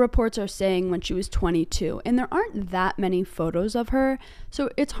reliable reports are saying when she was 22. And there aren't that many photos of her. So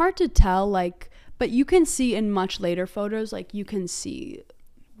it's hard to tell, like, but you can see in much later photos, like you can see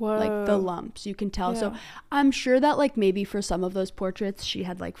like the lumps, you can tell. Yeah. So I'm sure that like maybe for some of those portraits, she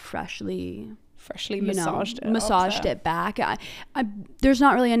had like freshly massaged it back. I there's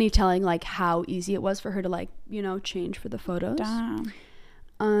not really any telling like how easy it was for her to like, change for the photos. Damn.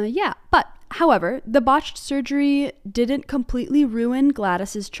 Yeah, but however, the botched surgery didn't completely ruin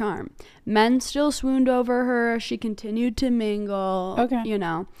Gladys's charm. Men still swooned over her. She continued to mingle. Okay.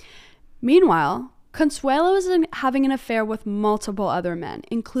 Meanwhile, Consuelo is having an affair with multiple other men,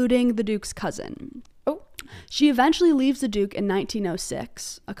 including the Duke's cousin. Oh. She eventually leaves the Duke in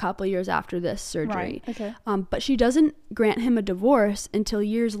 1906, a couple years after this surgery. Right. Okay. But she doesn't grant him a divorce until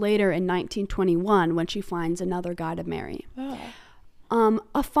years later in 1921 when she finds another guy to marry. Oh.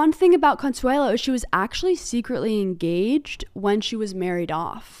 A fun thing about Consuelo is she was actually secretly engaged when she was married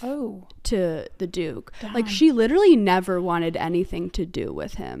off to the Duke. Damn. Like she literally never wanted anything to do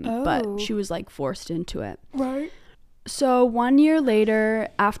with him, but she was like forced into it. Right. So 1 year later,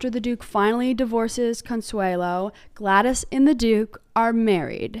 after the Duke finally divorces Consuelo, Gladys and the Duke are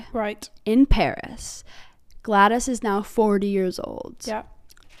married. Right. In Paris. Gladys is now 40 years old. Yeah.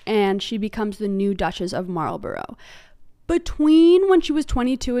 And she becomes the new Duchess of Marlborough. Between when she was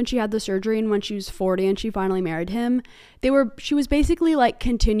 22 and she had the surgery and when she was 40 and she finally married him, she was basically like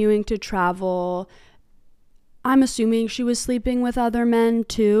continuing to travel. I'm assuming she was sleeping with other men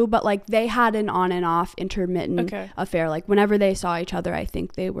too, but like they had an on and off intermittent affair. Like whenever they saw each other, I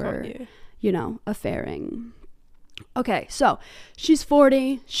think they were, affairing. Okay, so she's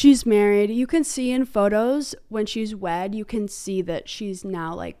 40, she's married. You can see in photos when she's wed, you can see that she's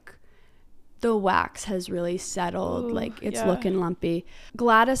now like, the wax has really settled. Like it's looking lumpy.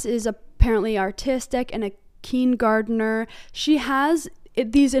 Gladys is apparently artistic and a keen gardener. She has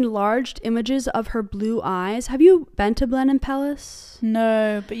these enlarged images of her blue eyes. Have you been to Blenheim Palace?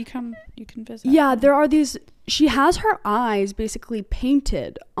 No, but you can visit. Yeah, there are these. She has her eyes basically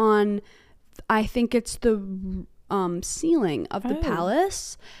painted on, I think it's the ceiling of the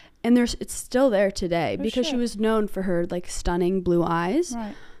palace, and it's still there today because she was known for her like stunning blue eyes.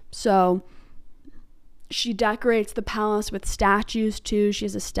 Right. So she decorates the palace with statues too. She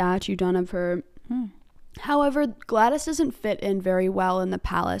has a statue done of her. However, Gladys doesn't fit in very well in the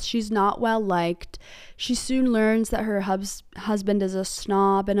palace. She's not well liked. She soon learns that her husband is a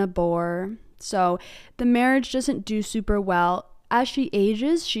snob and a bore. So the marriage doesn't do super well. As she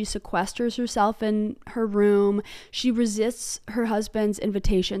ages, she sequesters herself in her room. She resists her husband's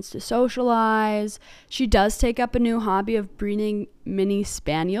invitations to socialize. She does take up a new hobby of breeding mini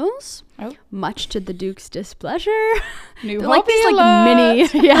spaniels, much to the Duke's displeasure. New They're hobby like these alert.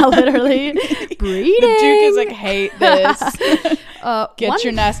 like mini, literally breeding. The Duke is like, hate this. Get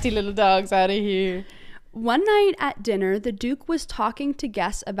your one- nasty little dogs out of here. One night at dinner, the Duke was talking to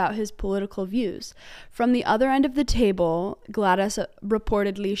guests about his political views. From the other end of the table, Gladys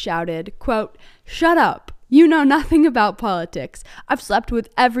reportedly shouted, quote, "Shut up. You know nothing about politics. I've slept with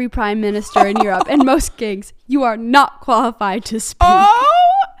every prime minister in Europe and most kings. You are not qualified to speak."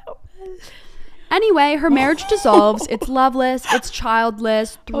 Anyway, her marriage dissolves. It's loveless. It's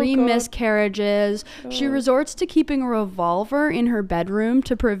childless. 3 miscarriages. She resorts to keeping a revolver in her bedroom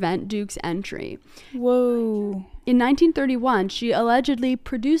to prevent Duke's entry. Whoa. In 1931, she allegedly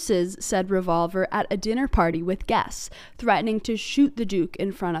produces said revolver at a dinner party with guests, threatening to shoot the Duke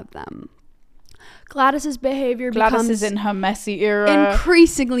in front of them. Gladys is in her messy era.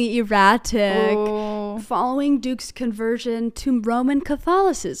 Increasingly erratic. following Duke's conversion to Roman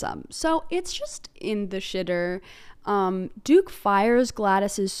Catholicism. So it's just in the shitter. Duke fires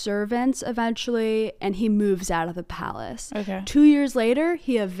Gladys's servants eventually, and he moves out of the palace. Okay. 2 years later,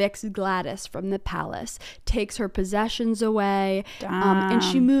 he evicts Gladys from the palace, takes her possessions away, and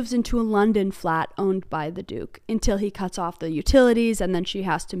she moves into a London flat owned by the Duke until he cuts off the utilities, and then she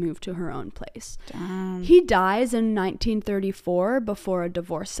has to move to her own place. Damn. He dies in 1934 before a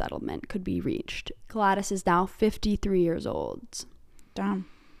divorce settlement could be reached. Gladys is now 53 years old. Damn.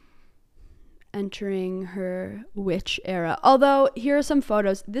 Entering her witch era. Although, here are some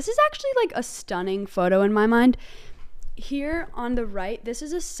photos. This is actually like a stunning photo in my mind. Here on the right, this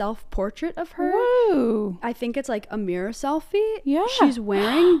is a self-portrait of her. Whoa. I think it's like a mirror selfie. Yeah. She's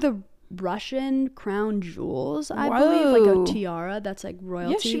wearing the Russian crown jewels, I believe, like a tiara that's like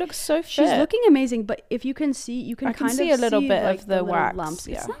royalty. Yeah, she looks so fit. She's looking amazing, but if you can see, you can I can kind see of a little see, bit like, of the wax, lumps.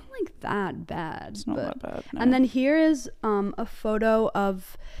 yeah. It's not like that bad. It's not that bad. No. And then here is a photo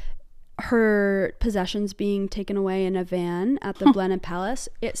of her possessions being taken away in a van at the Blenheim Palace.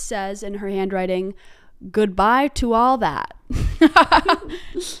 It says in her handwriting, "Goodbye to all that."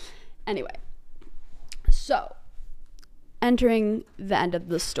 Anyway, so entering the end of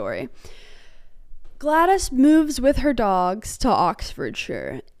the story, Gladys moves with her dogs to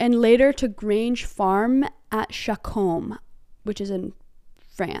Oxfordshire and later to Grange Farm at Chacombe, which is in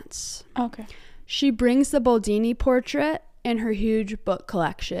France. Okay. She brings the Boldini portrait and her huge book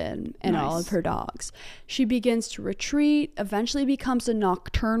collection and all Nice. of her dogs. She begins to retreat, eventually becomes a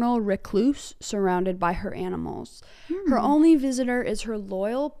nocturnal recluse surrounded by her animals. Her only visitor is her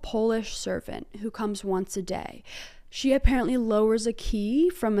loyal Polish servant who comes once a day. She apparently lowers a key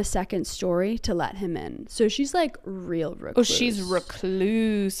from a second story to let him in. So she's like real recluse. Oh, she's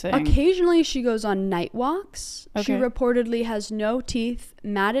reclusing. Occasionally she goes on night walks. She Okay. reportedly has no teeth,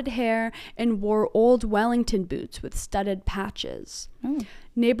 matted hair, and wore old Wellington boots with studded patches. Oh.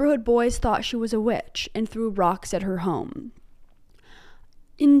 Neighborhood boys thought she was a witch and threw rocks at her home.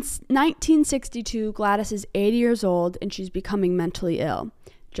 In 1962, Gladys is 80 years old and she's becoming mentally ill,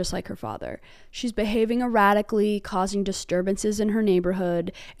 just like her father. She's behaving erratically, causing disturbances in her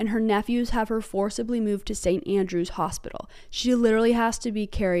neighborhood, and her nephews have her forcibly moved to St. Andrew's Hospital. She literally has to be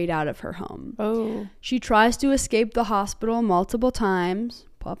carried out of her home. Oh. She tries to escape the hospital multiple times.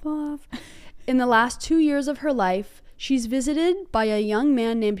 Pop off. In the last 2 years of her life, she's visited by a young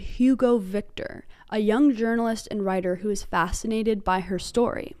man named Hugo Victor, a young journalist and writer who is fascinated by her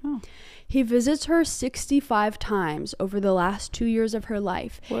story. Oh. He visits her 65 times over the last 2 years of her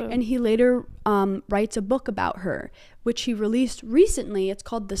life. Whoa. And he later writes a book about her, which he released recently. It's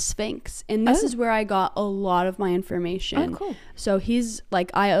called The Sphinx. And this is where I got a lot of my information. Oh, cool. So he's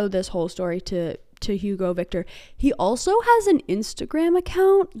like, I owe this whole story to Hugo Victor. He also has an Instagram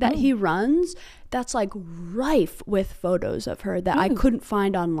account that he runs that's like rife with photos of her that I couldn't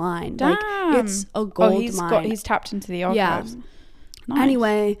find online. Damn. Like, it's a gold mine. He's tapped into the archives. Yeah. Nice.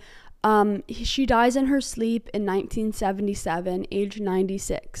 Anyway, she dies in her sleep in 1977, age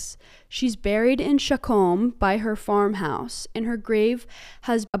 96. She's buried in Chacombe by her farmhouse, and her grave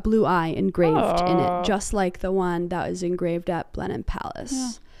has a blue eye engraved in it, just like the one that is engraved at Blenheim Palace.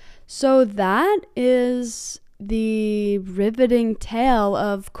 Yeah. So that is the riveting tale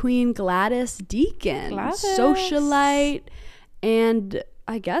of Queen Gladys Deakin, Gladys. socialite, and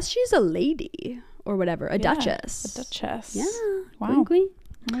I guess she's a lady or whatever, a duchess. A duchess. Yeah. Wow. Queen.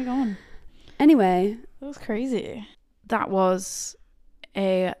 Oh my god. Anyway, That was crazy. That was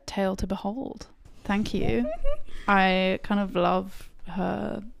a tale to behold. Thank you. I kind of love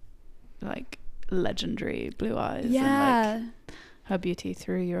her like legendary blue eyes and like her beauty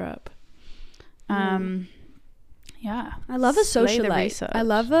through Europe. Yeah. I love a Slay the socialite. research. I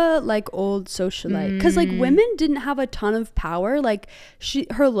love a like old socialite because like women didn't have a ton of power. Like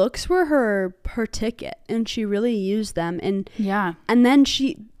her looks were her ticket, and she really used them. And then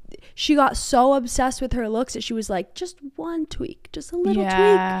she got so obsessed with her looks that she was like, just one tweak, just a little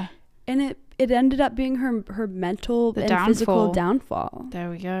tweak, and it ended up being her mental and physical downfall.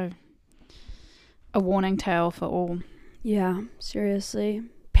 There we go. A warning tale for all. Yeah, seriously.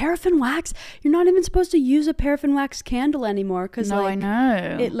 Paraffin wax. You're not even supposed to use a paraffin wax candle anymore because I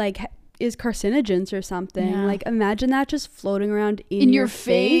know it like is carcinogens or something. Yeah. Like imagine that just floating around in your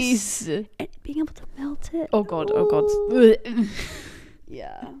face and being able to melt it. Oh god. Oh god.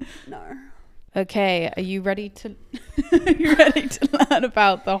 Yeah. No. Okay, are you ready to learn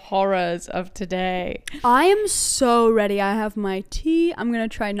about the horrors of today? I am so ready. I have my tea. I'm gonna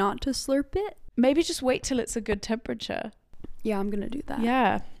try not to slurp it. Maybe just wait till it's a good temperature. Yeah, I'm gonna do that.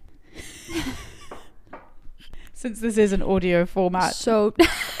 Yeah. Since this is an audio format. So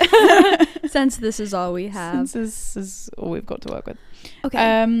Since this is all we have. Since this is all we've got to work with.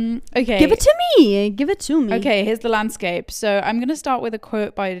 Okay. Okay. Give it to me. Give it to me. Okay, here's the landscape. So I'm going to start with a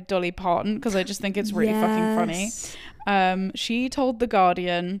quote by Dolly Parton because I just think it's really fucking funny. She told The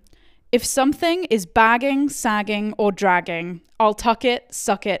Guardian, "If something is bagging, sagging, or dragging, I'll tuck it,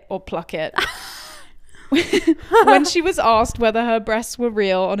 suck it, or pluck it." When she was asked whether her breasts were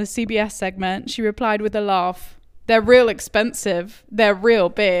real on a CBS segment, she replied with a laugh, "They're real expensive. They're real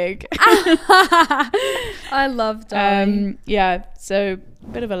big." I love Dolly. Yeah, so a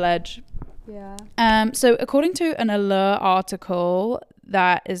bit of a ledge. Yeah. So according to an Allure article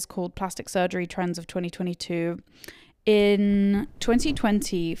that is called Plastic Surgery Trends of 2022, in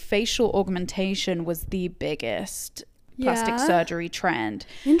 2020, facial augmentation was the biggest plastic surgery trend.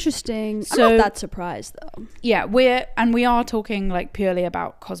 Interesting. So, I'm not that surprised though. Yeah, we are talking like purely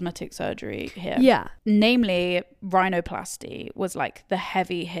about cosmetic surgery here. Yeah. Namely, rhinoplasty was like the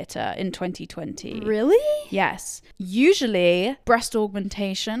heavy hitter in 2020. Really? Yes. Usually, breast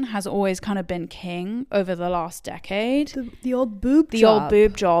augmentation has always kind of been king over the last decade. The old boob job. The old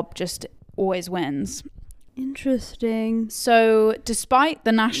boob job just always wins. Interesting. So, despite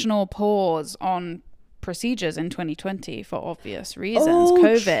the national pause on procedures in 2020 for obvious reasons,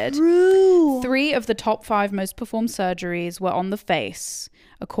 COVID, true. 3 of the top 5 most performed surgeries were on the face,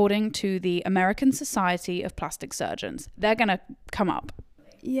 according to the American Society of Plastic Surgeons. They're going to come up.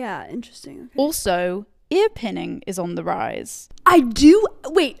 Yeah, interesting. Okay. Also, ear pinning is on the rise. I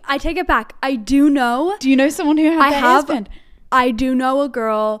take it back. I do know. Do you know someone who had their ears pinned? I do know a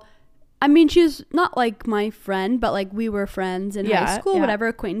girl. I mean, she's not like my friend, but like we were friends in high school, whatever,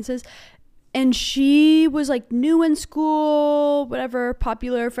 acquaintances. And she was like new in school, whatever,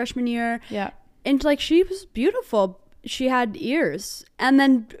 popular freshman year. Yeah. And like she was beautiful. She had ears. And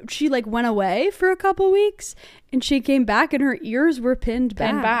then she like went away for a couple weeks and she came back and her ears were pinned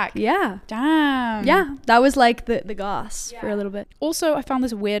back. Yeah. Damn. Yeah. That was like the goss for a little bit. Also, I found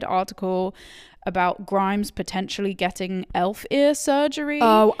this weird article about Grimes potentially getting elf ear surgery.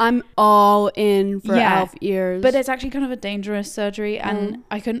 Oh, I'm all in for elf ears. But it's actually kind of a dangerous surgery and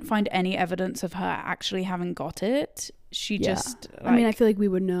I couldn't find any evidence of her actually having got it. She just... I mean, I feel like we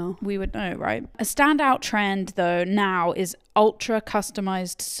would know. We would know, right? A standout trend, though, now is ultra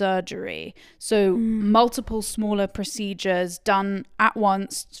customized surgery. So multiple smaller procedures done at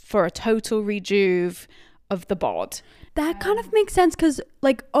once for a total rejuve of the bod. That kind of makes sense because,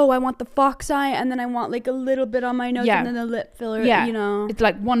 like, I want the fox eye and then I want, like, a little bit on my nose and then a lip filler, you know. It's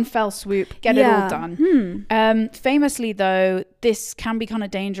like one fell swoop, get it all done. Famously, though, this can be kind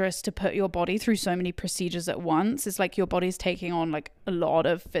of dangerous to put your body through so many procedures at once. It's like your body's taking on, like, a lot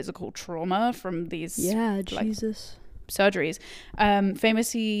of physical trauma from these surgeries.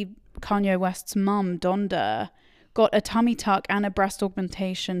 Famously, Kanye West's mum, Donda, got a tummy tuck and a breast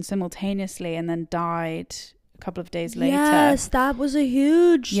augmentation simultaneously and then died couple of days later. Yes, that was a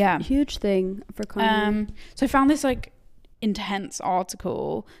huge thing for Kanye. So I found this like intense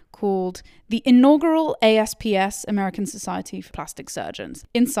article called The Inaugural ASPS, American Society for Plastic Surgeons,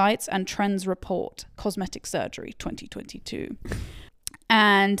 Insights and Trends Report, Cosmetic Surgery 2022.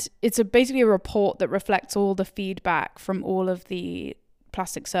 And it's basically a report that reflects all the feedback from all of the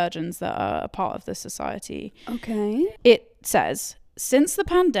plastic surgeons that are a part of the society. Okay. It says, since the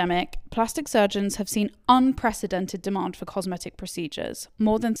pandemic, plastic surgeons have seen unprecedented demand for cosmetic procedures.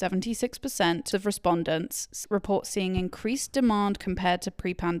 More than 76% of respondents report seeing increased demand compared to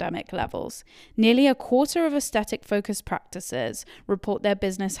pre-pandemic levels. Nearly a quarter of aesthetic-focused practices report their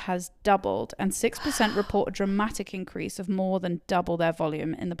business has doubled, and 6% report a dramatic increase of more than double their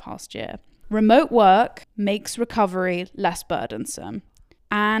volume in the past year. Remote work makes recovery less burdensome.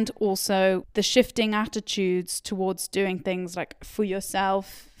 And also the shifting attitudes towards doing things like for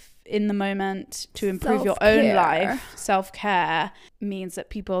yourself in the moment to improve your own life. Self-care means that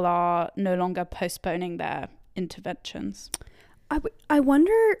people are no longer postponing their interventions. I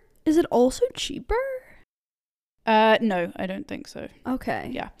wonder, is it also cheaper? No, I don't think so. Okay.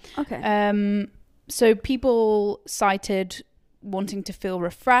 Yeah. Okay. So people cited wanting to feel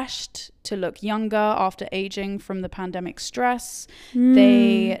refreshed, to look younger after aging from the pandemic stress.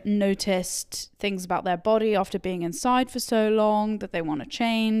 They noticed things about their body after being inside for so long that they want to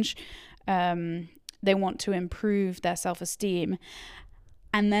change. They want to improve their self-esteem.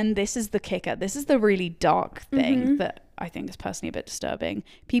 And then this is the kicker. This is the really dark thing that I think is personally a bit disturbing.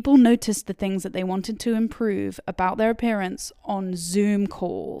 People noticed the things that they wanted to improve about their appearance on Zoom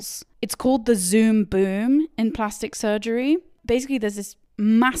calls. It's called the Zoom boom in plastic surgery. Basically, there's this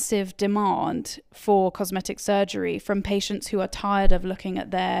massive demand for cosmetic surgery from patients who are tired of looking at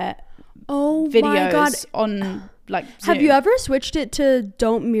their videos on like Have Zoom. you ever switched it to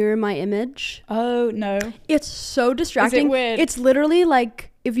don't mirror my image? Oh no. It's so distracting. weird? It's literally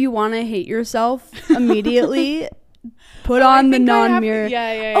like if you want to hate yourself immediately, put Oh, I on the think I have- non-mirror.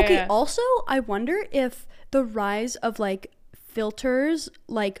 Yeah. Okay, Yeah. also I wonder if the rise of like filters,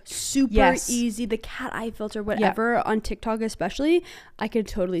 like super Yes. easy, the cat eye filter, whatever, on TikTok especially, I could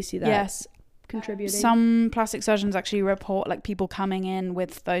totally see that Yes. contributing. Some plastic surgeons actually report like people coming in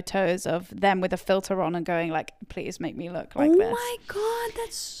with photos of them with a filter on and going like, please make me look like this. Oh my god,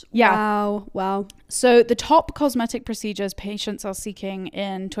 that's Yeah. wow. So the top cosmetic procedures patients are seeking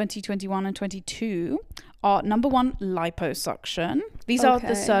in 2021 and 22 are number 1, liposuction. These are the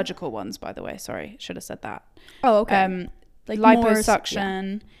Okay. surgical ones, by the way. Sorry, should have said that. Oh, okay. Like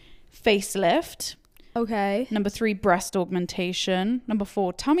Liposuction, facelift. Okay. Number 3, breast augmentation. Number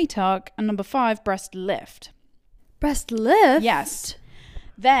 4, tummy tuck. And number 5, breast lift. Breast lift? Yes.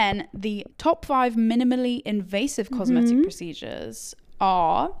 Then the top 5 minimally invasive cosmetic procedures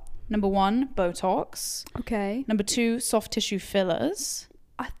are number 1, Botox. Okay. Number 2, soft tissue fillers.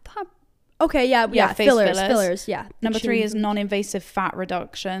 I thought. Okay, yeah, face fillers, yeah. Number 3 is Chin- non-invasive fat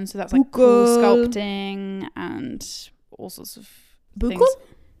reduction. So that's like cool Buccal. sculpting and all sorts of Buccal? things.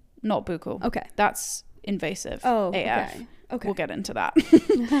 Not buccal. Okay. That's invasive. Oh, AF. okay. We'll get into that.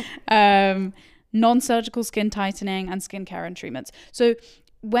 Non-surgical skin tightening and skincare and treatments. So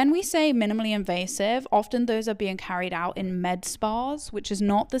when we say minimally invasive, often those are being carried out in med spas, which is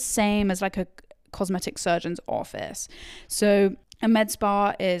not the same as like a cosmetic surgeon's office. So a med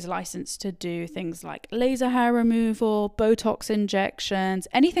spa is licensed to do things like laser hair removal, Botox injections,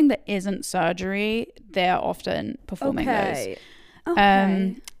 anything that isn't surgery. They're often performing those.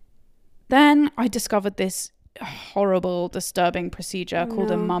 Okay. Then I discovered this horrible, disturbing procedure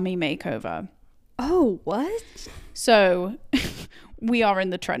called a mummy makeover. Oh, what? So we are in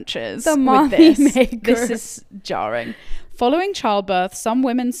the trenches. The with mummy this. maker. This is jarring. Following childbirth, some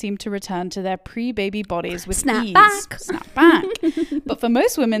women seem to return to their pre-baby bodies with Snap ease. back. Snap back. But for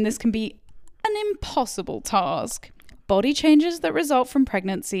most women, this can be an impossible task. Body changes that result from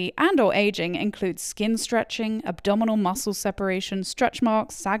pregnancy and or aging include skin stretching, abdominal muscle separation, stretch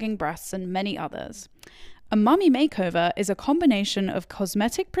marks, sagging breasts, and many others. A mummy makeover is a combination of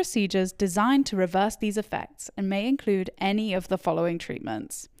cosmetic procedures designed to reverse these effects and may include any of the following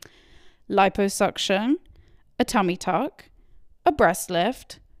treatments: liposuction, a tummy tuck, a breast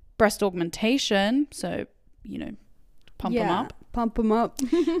lift, breast augmentation, so, pump them up, Pump them up.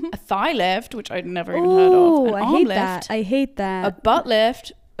 a thigh lift, which I'd never even heard of, an I arm hate lift, that. I hate that. a butt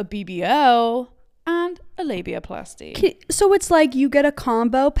lift, a BBL, and a labiaplasty. So it's like you get a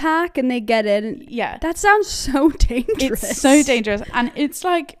combo pack and they get it. And Yeah. that sounds so dangerous. It's so dangerous. And it's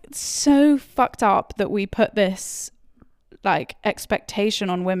like so fucked up that we put this like expectation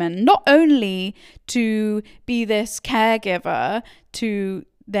on women, not only to be this caregiver to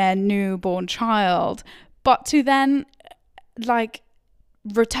their newborn child, but to then like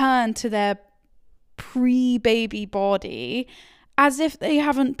return to their pre-baby body as if they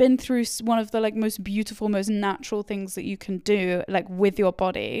haven't been through one of the like most beautiful, most natural things that you can do like with your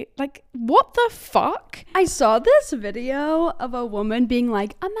body. Like, what the fuck? I saw this video of a woman being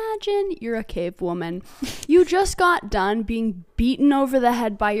like, imagine you're a cave woman. You just got done being beaten over the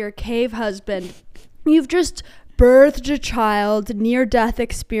head by your cave husband. You've just birthed a child, near-death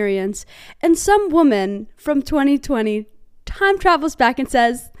experience. And some woman from 2020 time travels back and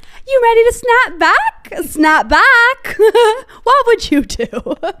says, you ready to snap back? Snap back. What would you do?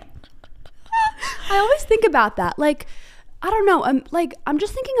 I always think about that. Like, I don't know. I'm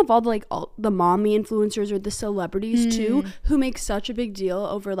just thinking of all the mommy influencers or the celebrities too, who make such a big deal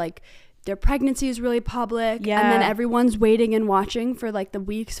over like their pregnancy is really public. Yeah. And then everyone's waiting and watching for like the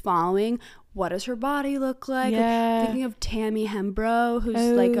weeks following. What does her body look like? Yeah. Like, thinking of Tammy Hembrow, who's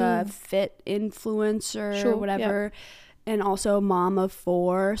like a fit influencer or whatever. And also mom of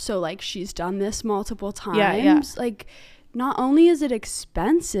 4, so like she's done this multiple times. Yeah. Like, not only is it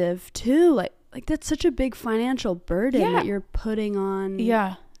expensive too, like that's such a big financial burden that you're putting on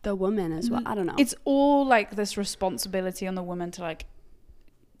the woman as well. I don't know. It's all like this responsibility on the woman to like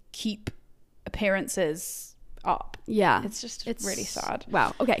keep appearances up. Yeah, It's really sad.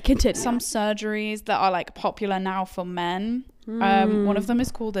 Wow. Okay, continue. Some surgeries that are like popular now for men. One of them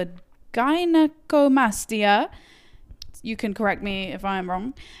is called a gynecomastia. You can correct me if I'm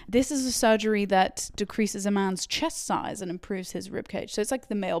wrong. This is a surgery that decreases a man's chest size and improves his rib cage. So it's like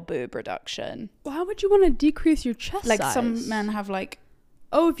the male boob reduction. Well, how would you want to decrease your chest Like size? some men have like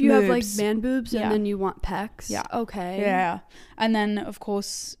if you have like boobs. man boobs Yeah. and then you want pecs. Yeah. Okay. Yeah. And then of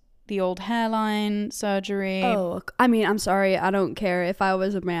course the old hairline surgery. Oh, I mean, I'm sorry. I don't care. If I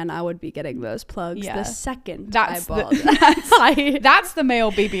was a man, I would be getting those plugs Yeah. the second That's I bald. that's the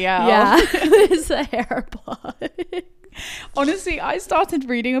male BBL. Yeah, it's a hair plug. Honestly, I started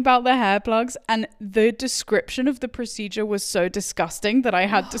reading about the hair plugs and the description of the procedure was so disgusting that I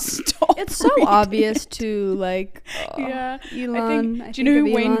had to stop. It's so reading. obvious to like. Yeah. Elon. Do you know who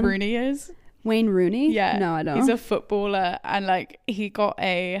of Wayne Elon. Rooney is? Wayne Rooney? Yeah. No, I don't. He's a footballer and like he got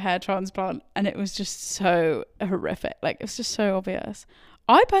a hair transplant and it was just so horrific. Like it's just so obvious.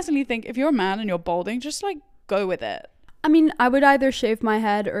 I personally think if you're a man and you're balding, just like go with it. I mean, I would either shave my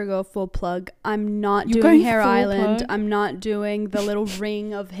head or go full plug. I'm not You're doing going Hair full Island. plug? I'm not doing the little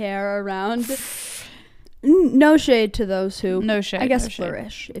ring of hair around. No shade to those who. No shade. I guess no shade.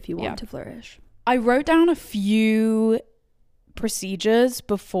 flourish if you want Yeah. to flourish. I wrote down a few procedures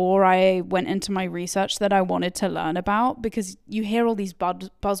before I went into my research that I wanted to learn about because you hear all these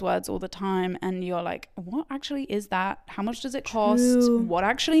buzzwords all the time and you're like, what actually is that? How much does it cost? True. What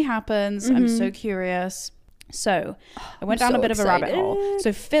actually happens? I'm so curious. So I went down a bit of a rabbit hole.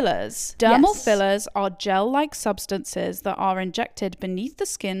 So fillers. Dermal Yes. fillers are gel-like substances that are injected beneath the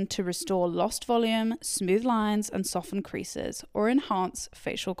skin to restore lost volume, smooth lines, and soften creases or enhance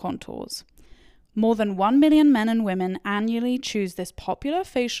facial contours. More than 1 million men and women annually choose this popular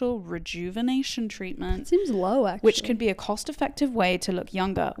facial rejuvenation treatment, It seems low, actually. which can be a cost-effective way to look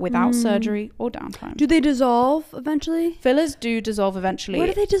younger without surgery or downtime. Do they dissolve eventually? Fillers do dissolve eventually. Where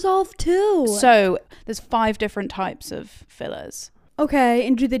do they dissolve to? So there's 5 different types of fillers. Okay,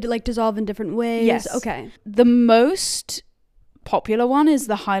 and do they like dissolve in different ways? Yes. Okay. The most popular one is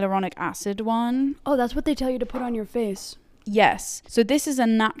the hyaluronic acid one. Oh, that's what they tell you to put on your face. Yes. So this is a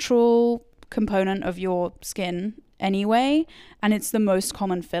natural component of your skin anyway, and it's the most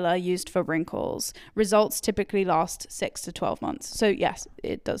common filler used for wrinkles. Results typically last 6 to 12 months. So yes,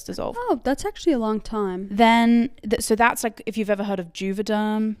 it does dissolve. Oh, that's actually a long time. Then, so that's like, if you've ever heard of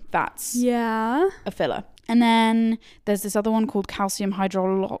Juvederm, that's Yeah. a filler. And then there's this other one called calcium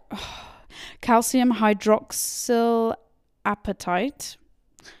hydroxyl apatite,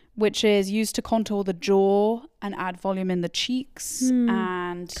 which is used to contour the jaw and add volume in the cheeks.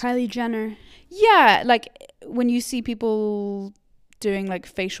 And Kylie Jenner. yeah, like when you see people doing like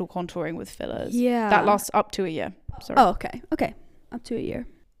facial contouring with fillers, Yeah. that lasts up to a year. Sorry. Oh, okay. Okay. Up to a year.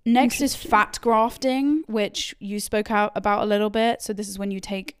 Next is fat grafting, which you spoke out about a little bit. So this is when you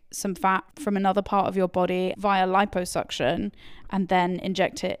take some fat from another part of your body via liposuction and then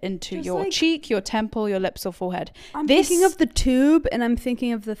inject it into Just your like- cheek, your temple, your lips or forehead. I'm This- thinking of the tube, and I'm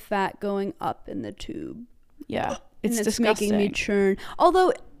thinking of the fat going up in the tube. Yeah, it's and disgusting. making me churn.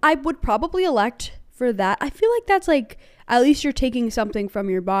 Although I would probably elect for that. I feel like that's like, at least you're taking something from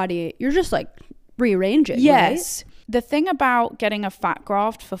your body. You're just like rearranging. Yes. The thing about getting a fat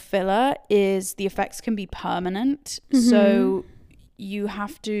graft for filler is the effects can be permanent. So you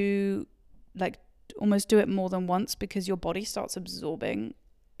have to like almost do it more than once because your body starts absorbing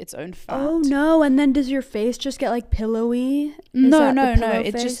its own fat. Oh no! And then does your face just get like pillowy? Is No. that the pillow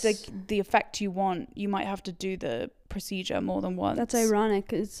It's just face? like the effect you want. You might have to do the procedure more than once. That's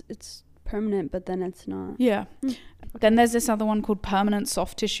ironic. It's permanent, but then it's not. Yeah. Then there's this other one called permanent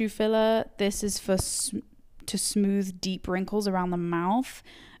soft tissue filler. This is for to smooth deep wrinkles around the mouth.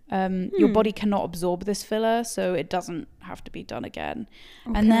 Your body cannot absorb this filler, so it doesn't have to be done again.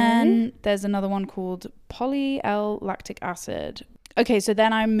 Okay. And then there's another one called poly-L-lactic acid. Okay, so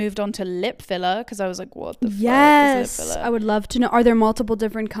then I moved on to lip filler because I was like, what the fuck is Yes, lip filler? I would love to know. Are there multiple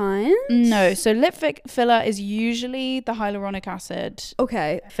different kinds? No, so lip filler is usually the hyaluronic acid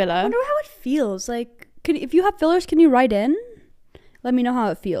Okay. I filler. wonder how it feels. Like, if you have fillers, can you write in? Let me know how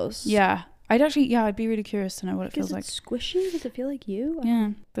it feels. Yeah. I'd be really curious to know what it feels Is it like. squishy? Does it feel like you?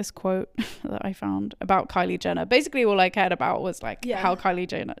 Yeah, this quote that I found about Kylie Jenner. Basically, all I cared about was like how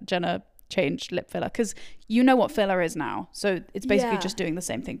Kylie Jenner changed lip filler because you know what filler is now. So it's basically just doing the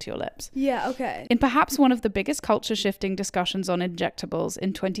same thing to your lips. Yeah, okay. In perhaps one of the biggest culture shifting discussions on injectables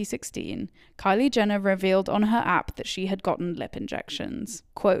in 2016, Kylie Jenner revealed on her app that she had gotten lip injections.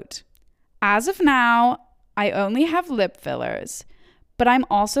 Quote, "As of now, I only have lip fillers. But I'm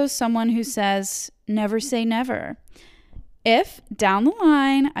also someone who says, never say never. If down the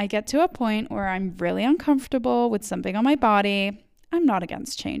line I get to a point where I'm really uncomfortable with something on my body, I'm not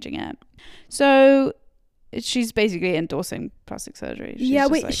against changing it." So she's basically endorsing plastic surgery. She's Yeah,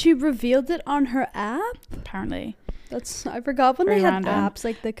 just wait, like, she revealed it on her app? apparently. I forgot when Very they had random. apps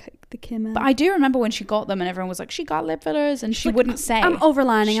like the Kim app. But I do remember when she got them and everyone was like, she got lip fillers, and she like, wouldn't say. I'm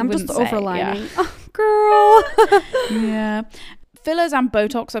overlining. She I'm just wouldn't say, overlining. yeah. Oh, girl. Yeah. fillers and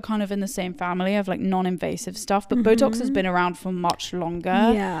Botox are kind of in the same family of like non-invasive stuff, but Botox has been around for much longer.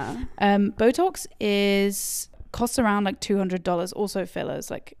 Yeah. Botox costs around like $200. Also fillers,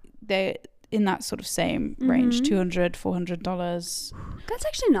 like they're in that sort of same range, $200-$400. That's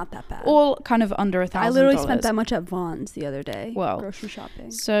actually not that bad. All kind of under $1,000. I literally spent that much at Vaughn's the other day. Well, grocery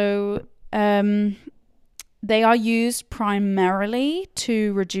shopping. So they are used primarily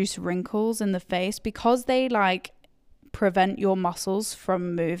to reduce wrinkles in the face because they like prevent your muscles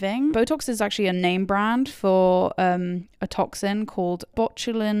from moving. Botox is actually a name brand for a toxin called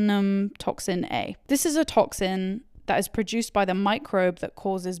botulinum toxin A. This is a toxin that is produced by the microbe that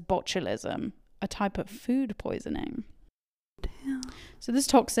causes botulism, a type of food poisoning. Damn. So this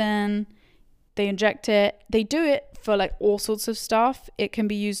toxin, they inject it. They do it for like all sorts of stuff. It can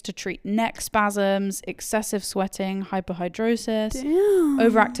be used to treat neck spasms, excessive sweating, hyperhidrosis,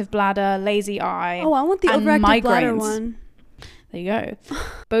 overactive bladder, lazy eye. Oh, I want the overactive bladder one. There you go.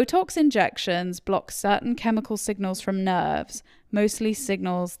 Botox injections block certain chemical signals from nerves, mostly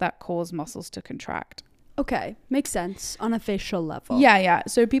signals that cause muscles to contract. Okay, makes sense on a facial level. Yeah.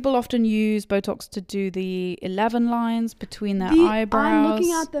 So people often use Botox to do the 11 lines between their eyebrows. I'm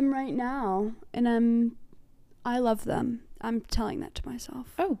looking at them right now, and I love them. I'm telling that to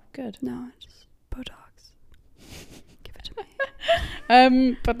myself. Oh, good. No, just Botox. Give it to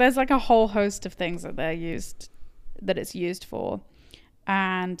me. But there's like a whole host of things that it's used for,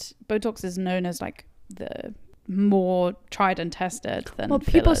 and Botox is known as like the more tried and tested than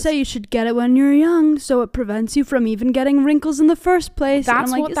people fillers. Say you should get it when you're young so it prevents you from even getting wrinkles in the first place.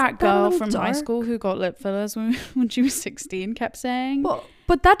 That's what that girl from high school who got lip fillers when she was 16 kept saying.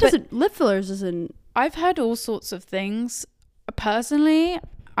 But that doesn't, lip fillers isn't. I've heard all sorts of things. Personally,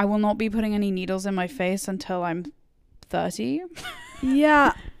 I will not be putting any needles in my face until I'm 30.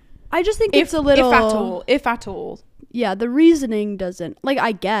 Yeah, I just think it's a little, if at all. Yeah, the reasoning doesn't, like,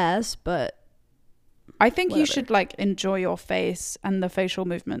 I guess, but I think you should like enjoy your face and the facial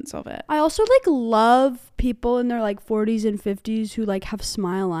movements of it. I also like love people in their like 40s and 50s who like have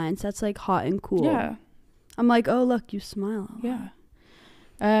smile lines. That's like hot and cool. Yeah. I'm like, oh look, you smile. Yeah.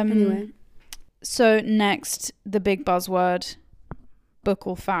 Anyway. So next, the big buzzword,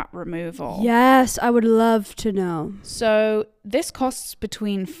 buccal fat removal. Yes, I would love to know. So this costs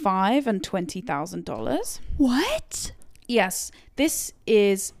between $5,000 and $20,000. What? Yes, this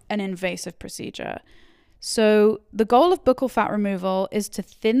is an invasive procedure. So the goal of buccal fat removal is to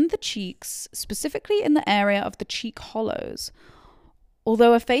thin the cheeks, specifically in the area of the cheek hollows.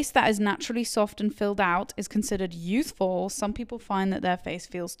 Although a face that is naturally soft and filled out is considered youthful, some people find that their face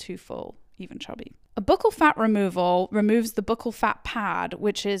feels too full, even chubby. A buccal fat removal removes the buccal fat pad,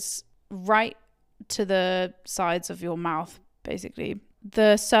 which is right to the sides of your mouth, basically.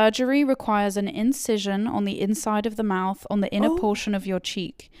 The surgery requires an incision on the inside of the mouth on the inner portion of your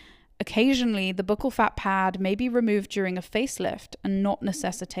cheek. Occasionally, the buccal fat pad may be removed during a facelift and not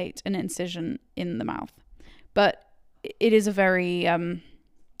necessitate an incision in the mouth. But it is a very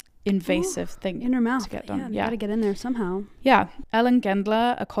invasive thing in her mouth to get done. Yeah, you gotta get in there somehow. Yeah. Ellen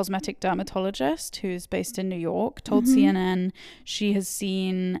Gendler, a cosmetic dermatologist who's based in New York, told CNN she has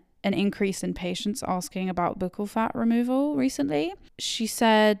seen an increase in patients asking about buccal fat removal recently. She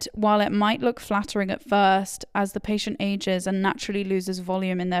said, while it might look flattering at first, as the patient ages and naturally loses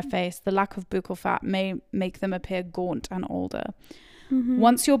volume in their face, the lack of buccal fat may make them appear gaunt and older.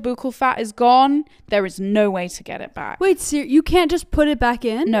 Once your buccal fat is gone, there is no way to get it back. Wait, so you can't just put it back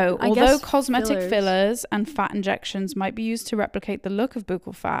in? No, although cosmetic fillers and fat injections might be used to replicate the look of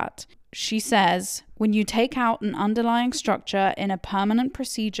buccal fat, she says, when you take out an underlying structure in a permanent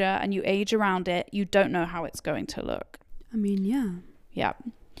procedure and you age around it, you don't know how it's going to look. I mean, yeah. Yeah.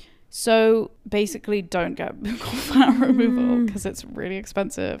 So basically don't get buccal fat removal because it's really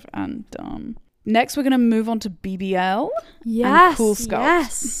expensive and dumb. Next, we're going to move on to BBL and Cool Sculpt.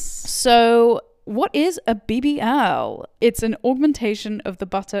 Yes. So what is a BBL? It's an augmentation of the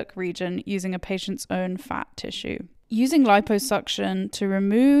buttock region using a patient's own fat tissue. Using liposuction to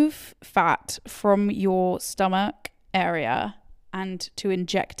remove fat from your stomach area and to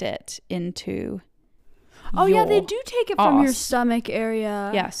inject it into yeah, they do take it from your stomach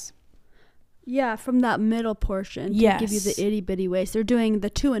area. Yes. Yeah, from that middle portion to give you the itty bitty waist. They're doing the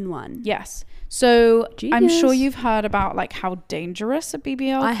 2-in-1. Yes. So Genius. I'm sure you've heard about like how dangerous a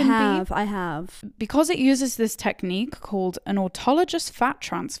BBL can be. I have. Because it uses this technique called an autologous fat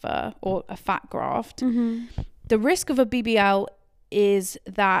transfer or a fat graft. The risk of a BBL is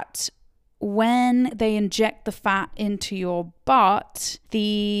that when they inject the fat into your butt,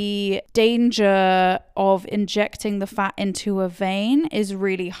 the danger of injecting the fat into a vein is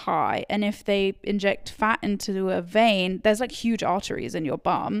really high. And if they inject fat into a vein, there's like huge arteries in your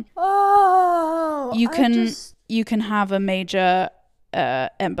bum. Oh, You can have a major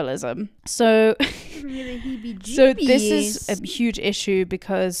embolism. So so this is a huge issue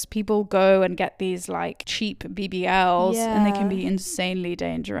because people go and get these like cheap BBLs and they can be insanely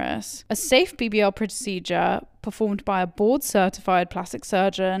dangerous. A safe BBL procedure performed by a board certified plastic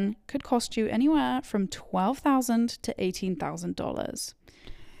surgeon could cost you anywhere from $12,000 to $18,000.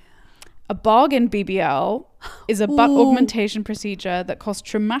 A bargain BBL is a butt augmentation procedure that costs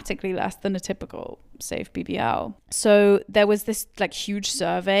dramatically less than a typical safe BBL. So there was this like huge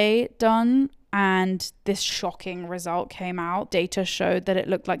survey done and this shocking result came out. Data showed that it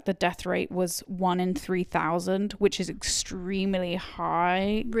looked like the death rate was 1 in 3,000, which is extremely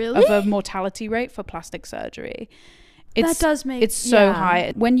high of a mortality rate for plastic surgery. It's so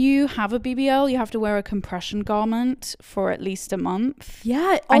high. When you have a BBL, you have to wear a compression garment for at least a month.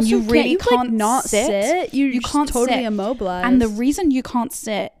 Yeah, also, and you really can't not sit. You can't totally sit. immobilize. And the reason you can't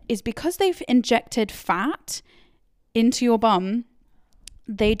sit is because they've injected fat into your bum.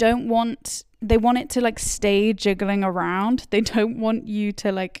 They want it to like stay jiggling around. They don't want you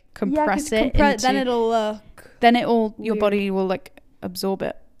to like compress it. Then it'll look. Your body will like absorb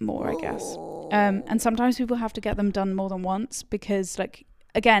it more, I guess. And sometimes people have to get them done more than once because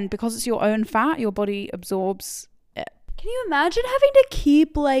because it's your own fat, your body absorbs it. Can you imagine having to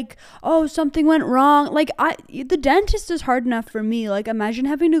keep like, oh, something went wrong? Like the dentist is hard enough for me. Like imagine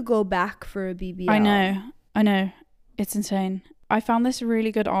having to go back for a BBL. I know. It's insane. I found this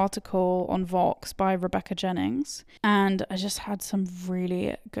really good article on Vox by Rebecca Jennings, and I just had some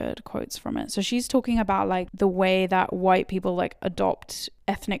really good quotes from it. So she's talking about like the way that white people like adopt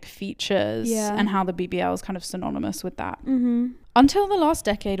ethnic features and how the BBL is kind of synonymous with that. Mm-hmm. Until the last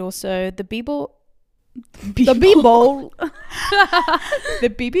decade or so, the BBL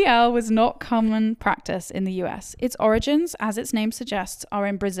was not common practice in the US. Its origins, as its name suggests, are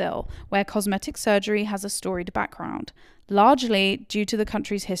in Brazil, where cosmetic surgery has a storied background, largely due to the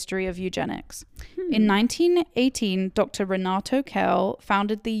country's history of eugenics. In 1918, Dr. Renato Kell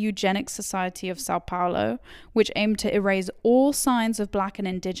founded the Eugenics Society of Sao Paulo, which aimed to erase all signs of Black and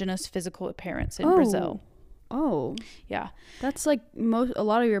indigenous physical appearance in Brazil. Oh, yeah, that's like a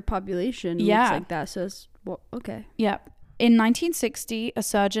lot of your population looks like that. So it's okay. Yeah. In 1960, a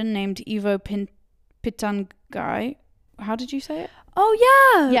surgeon named Ivo Pitanguy. How did you say it?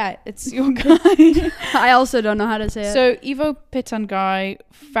 Oh yeah. Yeah, it's your guy. I also don't know how to say it. So Ivo Pitanguy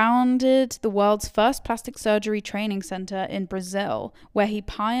founded the world's first plastic surgery training center in Brazil, where he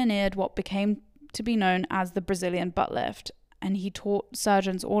pioneered what became to be known as the Brazilian butt lift. And he taught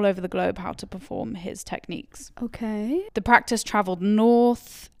surgeons all over the globe how to perform his techniques. Okay. The practice traveled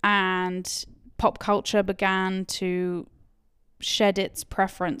north and pop culture began to shed its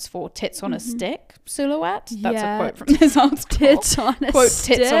preference for tits on a stick silhouette. That's a quote from this article. Tits on a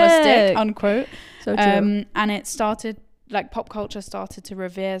stick. Tits on a stick, unquote. So true. And it started, like pop culture started to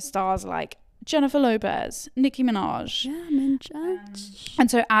revere stars like Jennifer Lopez, Nicki Minaj.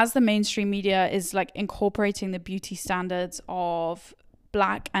 And so as the mainstream media is like incorporating the beauty standards of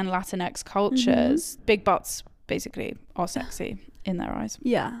Black and Latinx cultures, big butts basically are sexy in their eyes.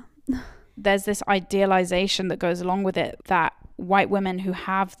 Yeah. There's this idealization that goes along with it that white women who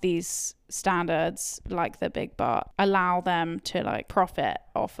have these standards like the big butt allow them to like profit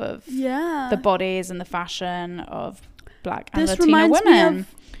off of the bodies and the fashion of Black and Latino women. Me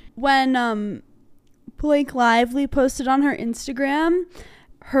of when Blake Lively posted on her Instagram,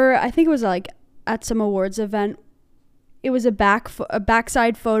 I think it was like at some awards event, it was a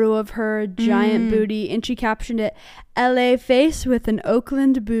backside photo of her giant booty, and she captioned it, LA face with an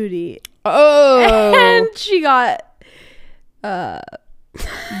Oakland booty. Oh. And she got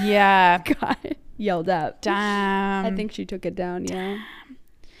yelled at. Damn. I think she took it down. Yeah.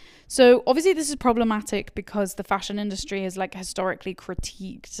 So obviously this is problematic because the fashion industry has like historically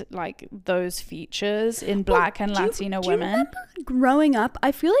critiqued like those features in Black and Latino women. Do you remember growing up?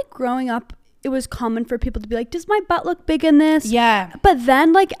 I feel like growing up, it was common for people to be like, does my butt look big in this? Yeah. But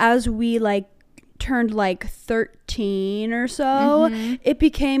then like as we like turned like 13 or so, it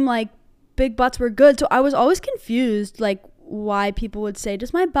became like big butts were good. So I was always confused like why people would say,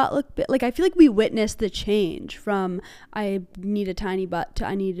 does my butt look big? Like I feel like we witnessed the change from I need a tiny butt to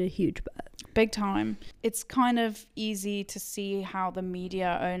I need a huge butt. Big time. It's kind of easy to see how the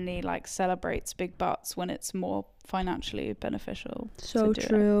media only like celebrates big butts when it's more financially beneficial. So to do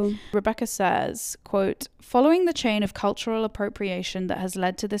true. it. Rebecca says, quote, following the chain of cultural appropriation that has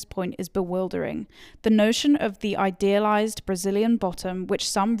led to this point is bewildering. The notion of the idealized Brazilian bottom, which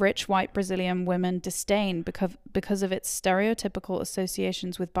some rich white Brazilian women disdain because of its stereotypical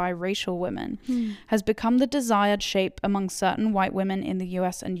associations with biracial women, has become the desired shape among certain white women in the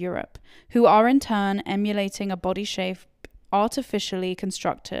US and Europe, who are in turn emulating a body shape artificially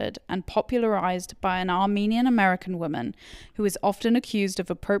constructed and popularized by an Armenian American woman who is often accused of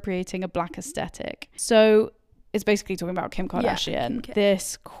appropriating a black aesthetic. So it's basically talking about Kim Kardashian. Yeah, Kim K.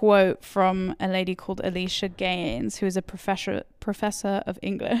 This quote from a lady called Alicia Gaines, who is a professor of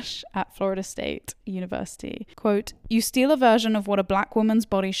English at Florida State University. Quote, you steal a version of what a black woman's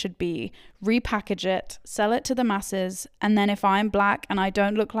body should be, repackage it, sell it to the masses, and then if I'm black and I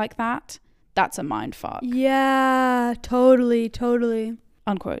don't look like that, that's a mind fuck. Yeah, totally.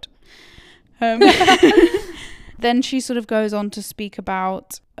 Unquote. Then she sort of goes on to speak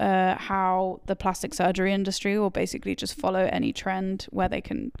about how the plastic surgery industry will basically just follow any trend where they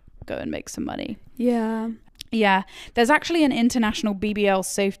can go and make some money. Yeah, there's actually an international BBL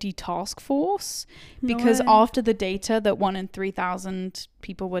safety task force because after the data that 1 in 3,000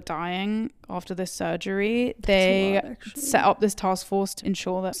 people were dying after this surgery, they set up this task force to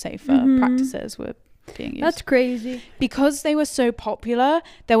ensure that safer practices were being used. That's crazy. Because they were so popular,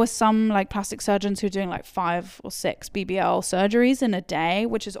 there were some like plastic surgeons who were doing like 5 or 6 BBL surgeries in a day,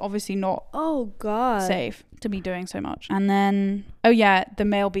 which is obviously not safe to be doing so much. And then, the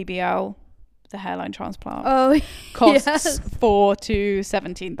male BBL, the hairline transplant, costs $4,000 to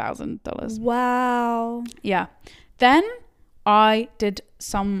 $17,000. Wow. Yeah. Then I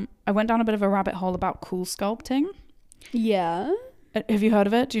went down a bit of a rabbit hole about cool sculpting. Yeah. Have you heard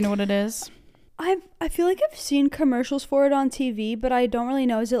of it? Do you know what it is? I feel like I've seen commercials for it on TV, but I don't really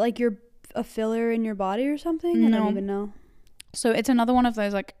know. Is it like a filler in your body or something? I don't even know. So it's another one of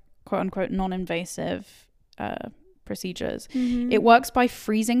those like quote unquote non-invasive procedures. It works by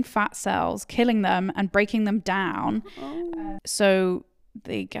freezing fat cells, killing them and breaking them down. So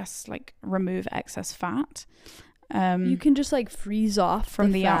they like remove excess fat. You can just like freeze off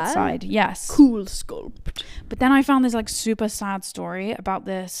from the outside. Yes. Cool sculpt. But then I found this like super sad story about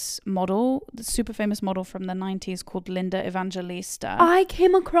this model, the super famous model from the 90s called Linda Evangelista. I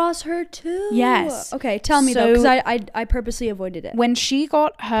came across her too. Yes. Okay, tell me though, because I purposely avoided it. When she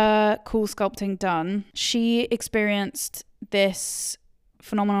got her cool sculpting done, she experienced this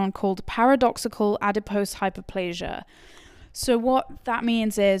phenomenon called paradoxical adipose hyperplasia. So what that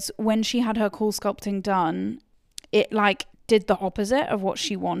means is when she had her cool sculpting done, it like did the opposite of what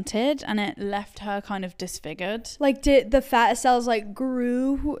she wanted and it left her kind of disfigured. Like did the fat cells like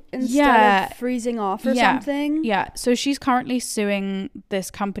grew instead of freezing off or something? Yeah. So she's currently suing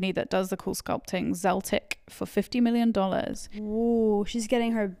this company that does the cool sculpting, Zeltic, for $50 million. Ooh, she's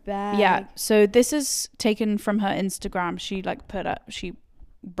getting her bag. Yeah. So this is taken from her Instagram. She like she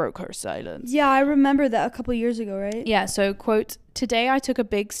broke her silence. Yeah, I remember that a couple years ago, right? Yeah, so quote, today I took a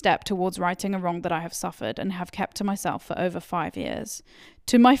big step towards righting a wrong that I have suffered and have kept to myself for over 5 years.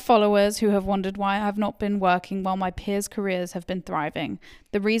 To my followers who have wondered why I have not been working while my peers' careers have been thriving,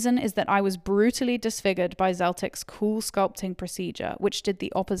 the reason is that I was brutally disfigured by Zeltic's cool sculpting procedure, which did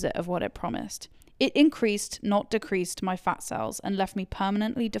the opposite of what it promised. It increased, not decreased, my fat cells and left me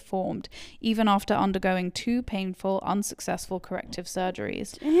permanently deformed, even after undergoing 2 painful, unsuccessful corrective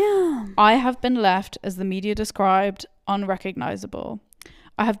surgeries. Damn. I have been left, as the media described, unrecognizable.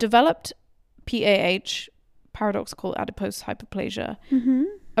 I have developed PAH, paradoxical adipose hyperplasia,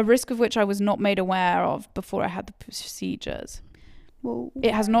 a risk of which I was not made aware of before I had the procedures. Whoa.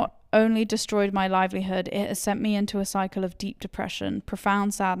 It has not only destroyed my livelihood, it has sent me into a cycle of deep depression,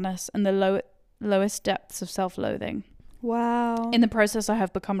 profound sadness, and the lowest depths of self-loathing. Wow. In the process, I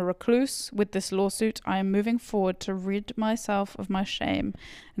have become a recluse. With this lawsuit, I am moving forward to rid myself of my shame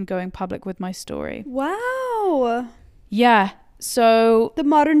and going public with my story. Wow. Yeah. So the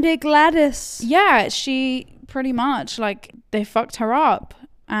modern day Gladys. Yeah, she pretty much like they fucked her up.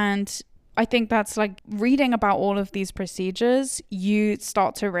 And I think that's like reading about all of these procedures, you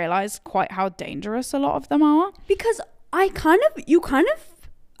start to realize quite how dangerous a lot of them are. Because I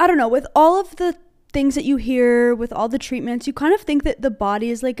don't know, with all of the things that you hear, with all the treatments, you kind of think that the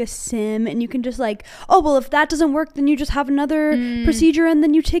body is like a sim and you can just like, oh, well, if that doesn't work, then you just have another procedure and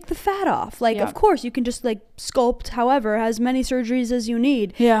then you take the fat off. Like, of course, you can just like sculpt, however, as many surgeries as you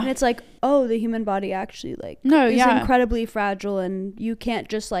need. Yeah. And it's like, oh, the human body actually like is incredibly fragile and you can't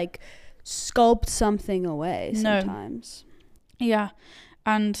just like sculpt something away sometimes. Yeah.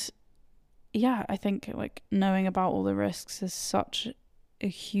 And yeah, I think like knowing about all the risks is such a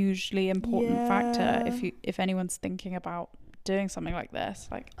hugely important factor if anyone's thinking about doing something like this.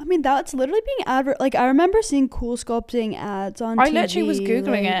 Like, I mean, that's literally being like, I remember seeing cool sculpting ads on TV. I literally was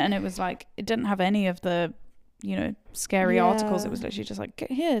Googling it, and it was like, it didn't have any of the, you know, scary articles. It was literally just like,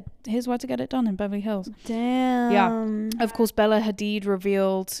 here's where to get it done in Beverly Hills. Damn. Yeah. Of course, Bella Hadid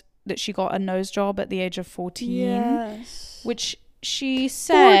revealed that she got a nose job at the age of 14. Yes. Which she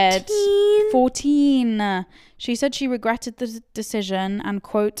said 14. She said she regretted the decision and,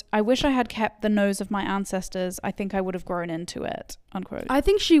 quote, "I wish I had kept the nose of my ancestors. I think I would have grown into it," unquote. I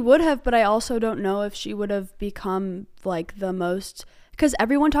think she would have, but I also don't know if she would have become like the most, because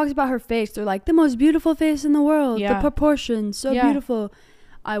everyone talks about her face. They're like, the most beautiful face in the world. Yeah. The proportions, so beautiful.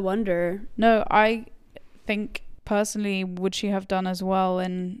 I wonder. No, I think personally, would she have done as well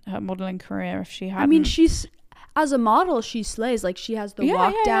in her modeling career if she hadn't? I mean, she's, as a model, she slays. Like, she has the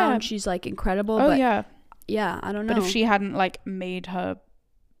walk down. She's like incredible. Oh, but yeah, I don't know. But if she hadn't like made her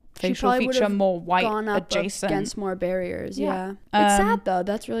facial feature more white gone up adjacent against more barriers. Yeah. It's sad though.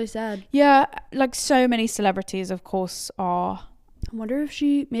 That's really sad. Yeah, like so many celebrities, of course, are. I wonder if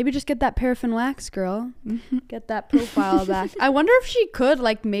she maybe just get that paraffin wax, girl. Get that profile back. I wonder if she could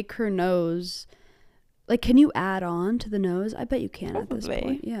like make her nose. Like, can you add on to the nose? I bet you can. Probably. At this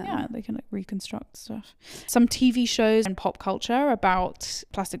point. Yeah, they can like reconstruct stuff. Some TV shows and pop culture about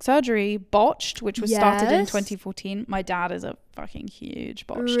plastic surgery. Botched, which was started in 2014. My dad is a fucking huge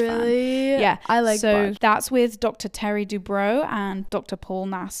Botched fan. Yeah, I like Botched. That's with Dr. Terry Dubrow and Dr. Paul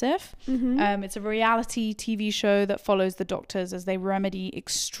Nassif. It's a reality TV show that follows the doctors as they remedy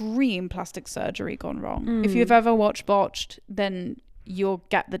extreme plastic surgery gone wrong. If you've ever watched Botched, then you'll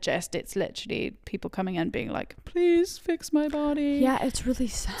get the gist. It's literally people coming in being like, please fix my body. Yeah, it's really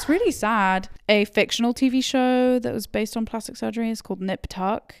sad. It's really sad. A fictional TV show that was based on plastic surgery is called Nip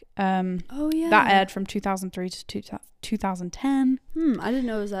Tuck. That aired from 2003 to 2010. I didn't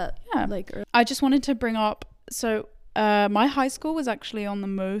know it was that. Yeah. Like, I just wanted to bring up, so my high school was actually on the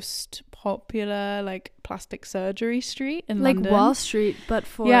most popular like plastic surgery street in London. Like Wall Street, but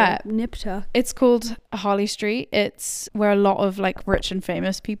for Nip Tuck. It's called Harley Street. It's where a lot of like rich and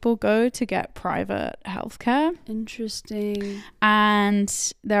famous people go to get private healthcare. Interesting.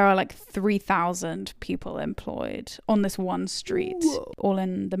 And there are like 3,000 people employed on this one street. Whoa. All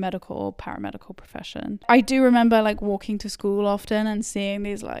in the medical, paramedical profession. I do remember like walking to school often and seeing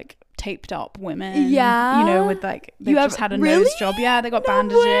these like taped up women, you know, with like they've just had a nose job. Yeah, they got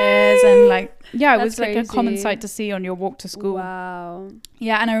bandages and like it was like a common sight to see on your walk to school. Wow.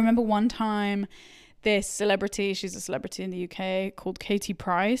 Yeah, and I remember one time this celebrity, she's a celebrity in the UK called Katie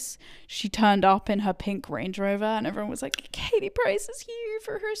Price. She turned up in her pink Range Rover and everyone was like, Katie Price is here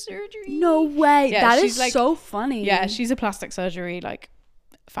for her surgery. No way. Yeah, that is like, so funny. Yeah, she's a plastic surgery like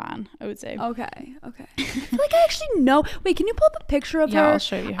fan, I would say. Okay. I feel like I actually know. Wait, can you pull up a picture of her? Yeah, I'll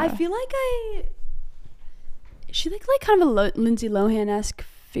show you her. I feel like she like kind of a Lindsay Lohan-esque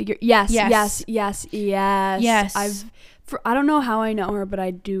figure. Yes. I don't know how I know her, but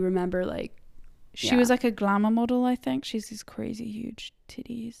I do remember like she was like a glamour model, I think. She's these crazy huge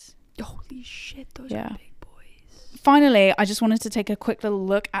titties. Holy shit, those are big boys. Finally, I just wanted to take a quick little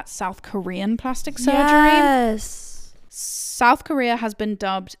look at South Korean plastic surgery. Yes. South Korea has been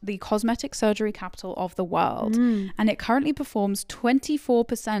dubbed the cosmetic surgery capital of the world, and it currently performs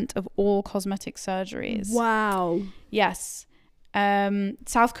 24% of all cosmetic surgeries. Wow. Yes.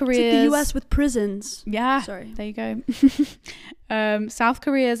 South Korea. It's like the US with prisons. Yeah. Sorry. There you go. South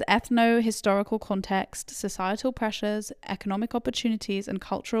Korea's ethno-historical context, societal pressures, economic opportunities, and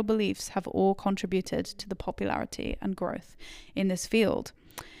cultural beliefs have all contributed to the popularity and growth in this field.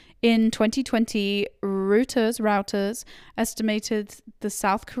 In 2020, Reuters estimated the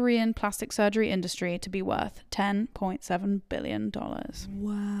South Korean plastic surgery industry to be worth $10.7 billion.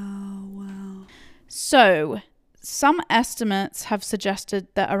 Wow. So, some estimates have suggested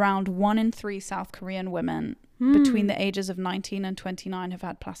that around 1 in 3 South Korean women between the ages of 19 and 29 have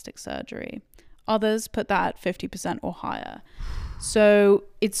had plastic surgery. Others put that at 50% or higher. So,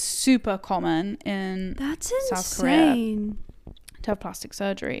 it's super common in South Korea to have plastic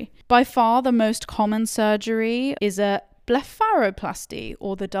surgery. By far the most common surgery is a blepharoplasty,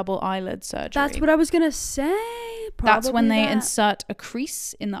 or the double eyelid surgery. That's what I was gonna say. That's when they insert a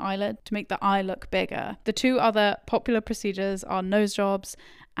crease in the eyelid to make the eye look bigger. The two other popular procedures are nose jobs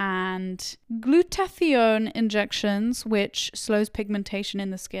and glutathione injections, which slows pigmentation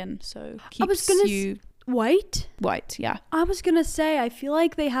in the skin, so keeps you white, yeah. I was gonna say, I feel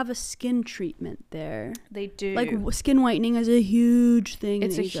like they have a skin treatment there. They do. Like, skin whitening is a huge thing.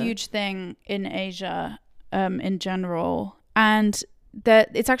 It's a huge thing in Asia, in general. And that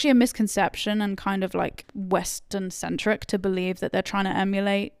it's actually a misconception and kind of like Western centric to believe that they're trying to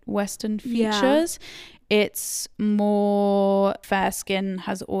emulate Western features. It's more fair skin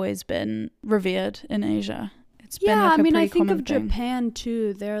has always been revered in Asia. It's been like a pretty I think common of thing. Japan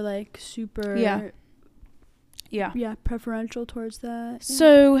too. They're like super preferential towards that.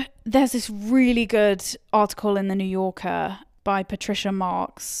 So there's this really good article in the New Yorker by Patricia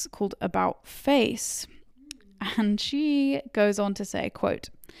Marks called About Face. And she goes on to say, quote,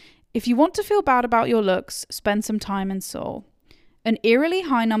 "If you want to feel bad about your looks, spend some time in Seoul. An eerily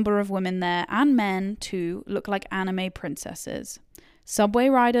high number of women there, and men too, look like anime princesses. Subway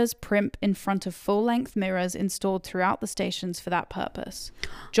riders primp in front of full-length mirrors installed throughout the stations for that purpose.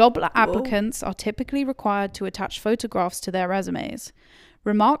 Job applicants are typically required to attach photographs to their resumes.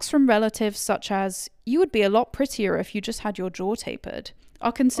 Remarks from relatives such as, 'You would be a lot prettier if you just had your jaw tapered,'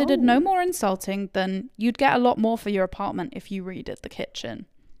 are considered no more insulting than 'You'd get a lot more for your apartment if you redid the kitchen.'"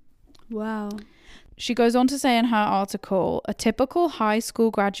 Wow. She goes on to say in her article, "A typical high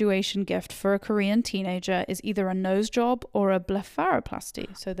school graduation gift for a Korean teenager is either a nose job or a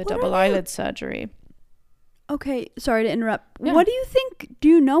blepharoplasty," so the double eyelid surgery. Okay, sorry to interrupt. Yeah. What do you think? Do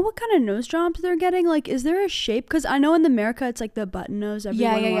you know what kind of nose jobs they're getting? Like, is there a shape? Because I know in America it's like the button nose.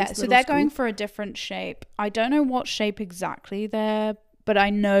 Everyone wants So little they're going scoop. for a different shape. I don't know what shape exactly but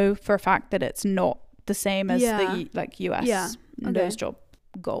I know for a fact that it's not the same as the like US nose job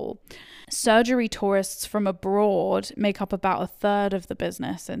goal. Surgery tourists from abroad make up about a third of the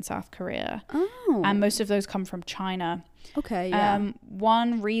business in South Korea. Oh. And most of those come from China. Okay, yeah.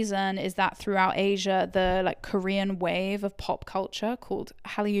 One reason is that throughout Asia, the like Korean wave of pop culture called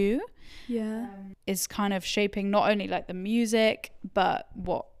Hallyu is kind of shaping not only like the music, but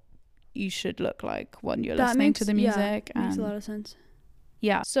what you should look like when you're listening to the music. Yeah, makes a lot of sense.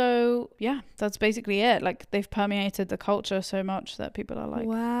 Yeah. So, yeah, that's basically it. Like, they've permeated the culture so much that people are like,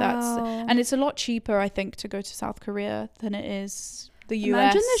 wow. And it's a lot cheaper, I think, to go to South Korea than it is the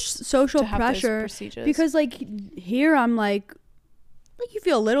US. Imagine the social to have pressure. those procedures. Because, like, here I'm like you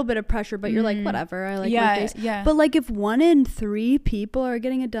feel a little bit of pressure, but you're like, whatever. I like my face. Yeah. But, like, if 1 in 3 people are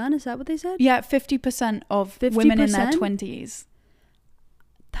getting it done, is that what they said? Yeah, 50% of 50%? women in their 20s.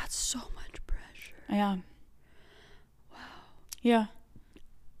 That's so much pressure. Yeah. Wow. Yeah.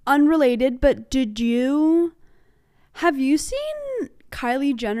 Unrelated, but have you seen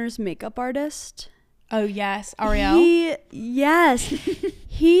Kylie Jenner's makeup artist? Oh yes, Ariel. He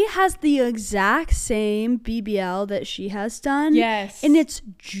has the exact same BBL that she has done. Yes. And it's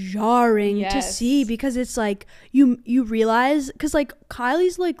jarring to see because it's like you realize, because like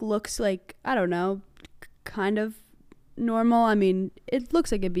Kylie's like looks like, I don't know, kind of normal. I mean, it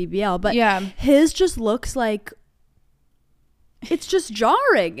looks like a BBL, but his just looks like, it's just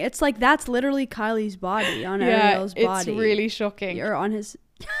jarring. It's like that's literally Kylie's body on Ariel's body. It's really shocking. Or on his.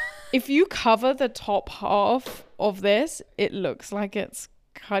 If you cover the top half of this, it looks like it's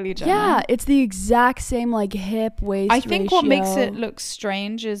Kylie Jenner. Yeah, it's the exact same like hip waist. I think ratio. what makes it look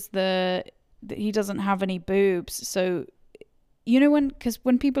strange is that he doesn't have any boobs. So, you know,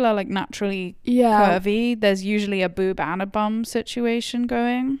 when people are like naturally curvy, there's usually a boob and a bum situation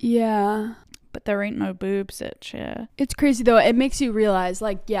going. Yeah. But there ain't no boobs here. It's crazy though. It makes you realize,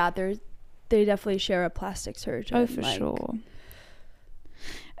 like, they definitely share a plastic surgeon. Oh, for sure.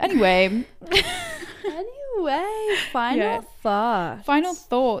 Anyway, final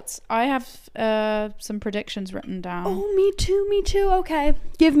thoughts. I have some predictions written down. Oh, me too. Okay,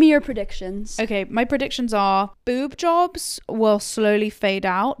 give me your predictions. Okay, my predictions are boob jobs will slowly fade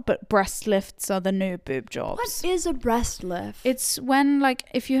out, but breast lifts are the new boob jobs. What is a breast lift? It's when, like,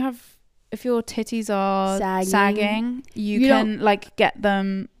 if your titties are sagging, you can like get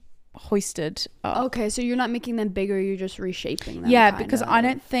them hoisted up. Okay, so you're not making them bigger, you're just reshaping them. Yeah, because I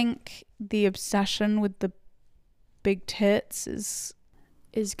don't think the obsession with the big tits is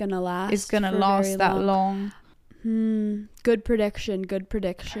gonna last that long. Good prediction.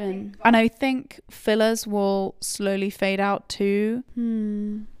 And I think fillers will slowly fade out too,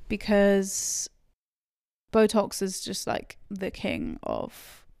 because Botox is just like the king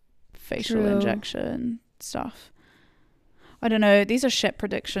of facial injection stuff. I don't know. These are shit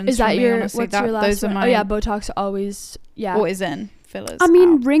predictions. Is that what's your last one? Botox always, always in fillers. I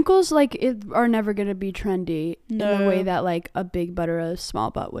mean, wrinkles are never gonna be trendy in the way that like a big butt or a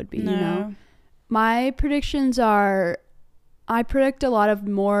small butt would be. You know, my predictions are, I predict a lot of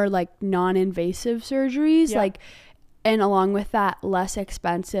more like non-invasive surgeries, and along with that, less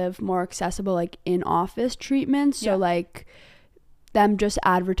expensive, more accessible, like in-office treatments. So like them just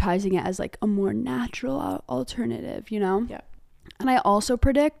advertising it as like a more natural alternative, you know? Yeah. And I also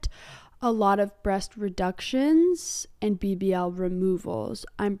predict a lot of breast reductions and BBL removals.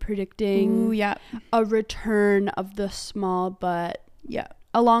 I'm predicting Ooh, yeah. a return of the small butt, Yeah.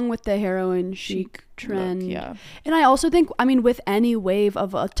 along with the heroin chic trend. Look, yeah. And I also think, I mean, with any wave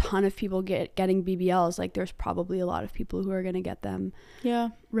of a ton of people getting BBLs, like there's probably a lot of people who are going to get them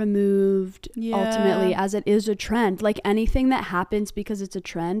removed ultimately, as it is a trend. Like anything that happens because it's a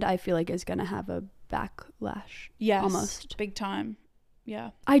trend, I feel like is going to have a backlash. Yes. Almost. Big time.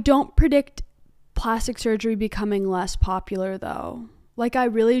 Yeah. I don't predict plastic surgery becoming less popular though. Like I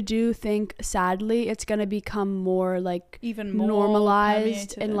really do think, sadly, it's going to become more like Even more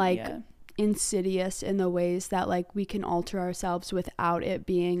normalized and permeated, like insidious in the ways that like we can alter ourselves without it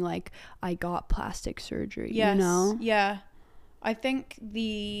being like, I got plastic surgery, Yes. you know? Yeah. I think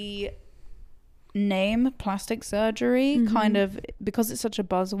the name plastic surgery kind of, because it's such a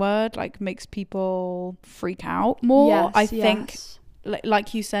buzzword, like makes people freak out more. Yes, I think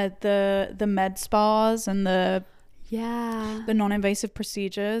like you said, the med spas and the non-invasive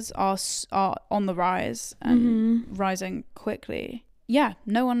procedures are on the rise and rising quickly. Yeah,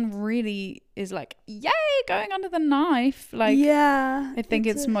 no one really is like, yay, going under the knife. Like, I think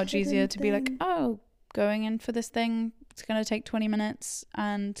it's much easier to be like, oh, going in for this thing, it's going to take 20 minutes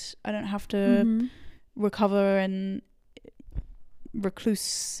and I don't have to recover in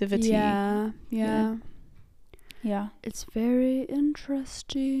reclusivity. Yeah. It's very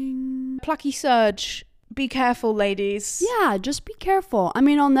interesting. Plucky surge. Be careful, ladies. Yeah, just be careful. I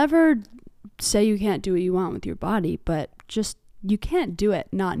mean, I'll never say you can't do what you want with your body, but just you can't do it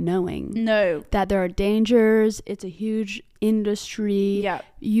not knowing that there are dangers. It's a huge industry. Yeah.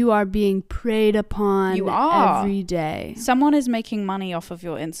 You are being preyed upon every day. Someone is making money off of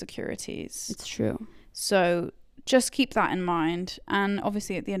your insecurities. It's true. So just keep that in mind. And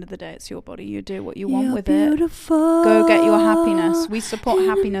obviously at the end of the day, it's your body. You do what you want with beautiful. it. Go get your happiness. We support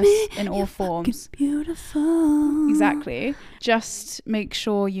happiness in all forms. Beautiful. Exactly. Just make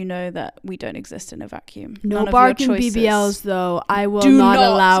sure you know that we don't exist in a vacuum. No bargain BBLs though. I will not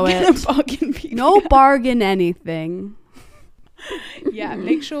allow it. Bargain BBL. No bargain anything. Yeah,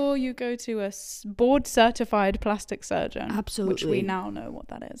 make sure you go to a board certified plastic surgeon. Absolutely. Which we now know what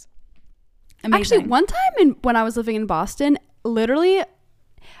that is. Amazing. Actually, one time when I was living in Boston, literally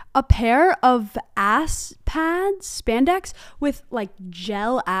a pair of ass pads, spandex with like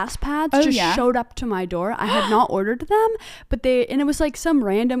gel ass pads showed up to my door. I had not ordered them, but and it was like some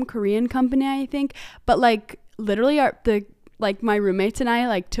random Korean company, I think. But like literally my roommates and I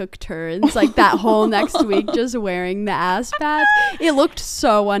like took turns like that whole next week just wearing the ass pads. It looked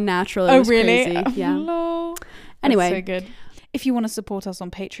so unnatural. It was really? Crazy. Yeah. Hello. Anyway. That's so good. If you want to support us on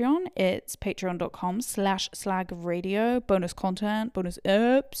Patreon, it's patreon.com/slagradio. Bonus content, bonus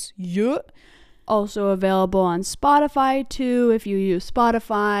apps. Yeah. Also available on Spotify too, if you use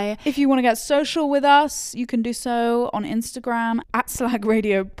Spotify. If you want to get social with us, you can do so on Instagram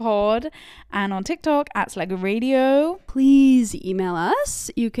 @slagradiopod and on TikTok @slagradio. Please email us.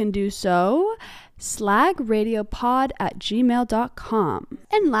 You can do so slagradiopod@gmail.com.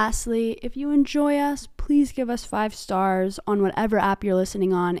 And lastly, if you enjoy us, please give us 5 stars on whatever app you're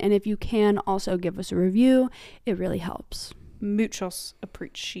listening on. And if you can, also give us a review. It really helps. Muchos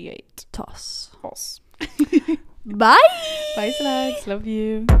appreciate. Toss. Toss. Bye. Bye, Slags. Love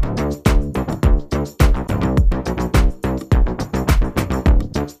you.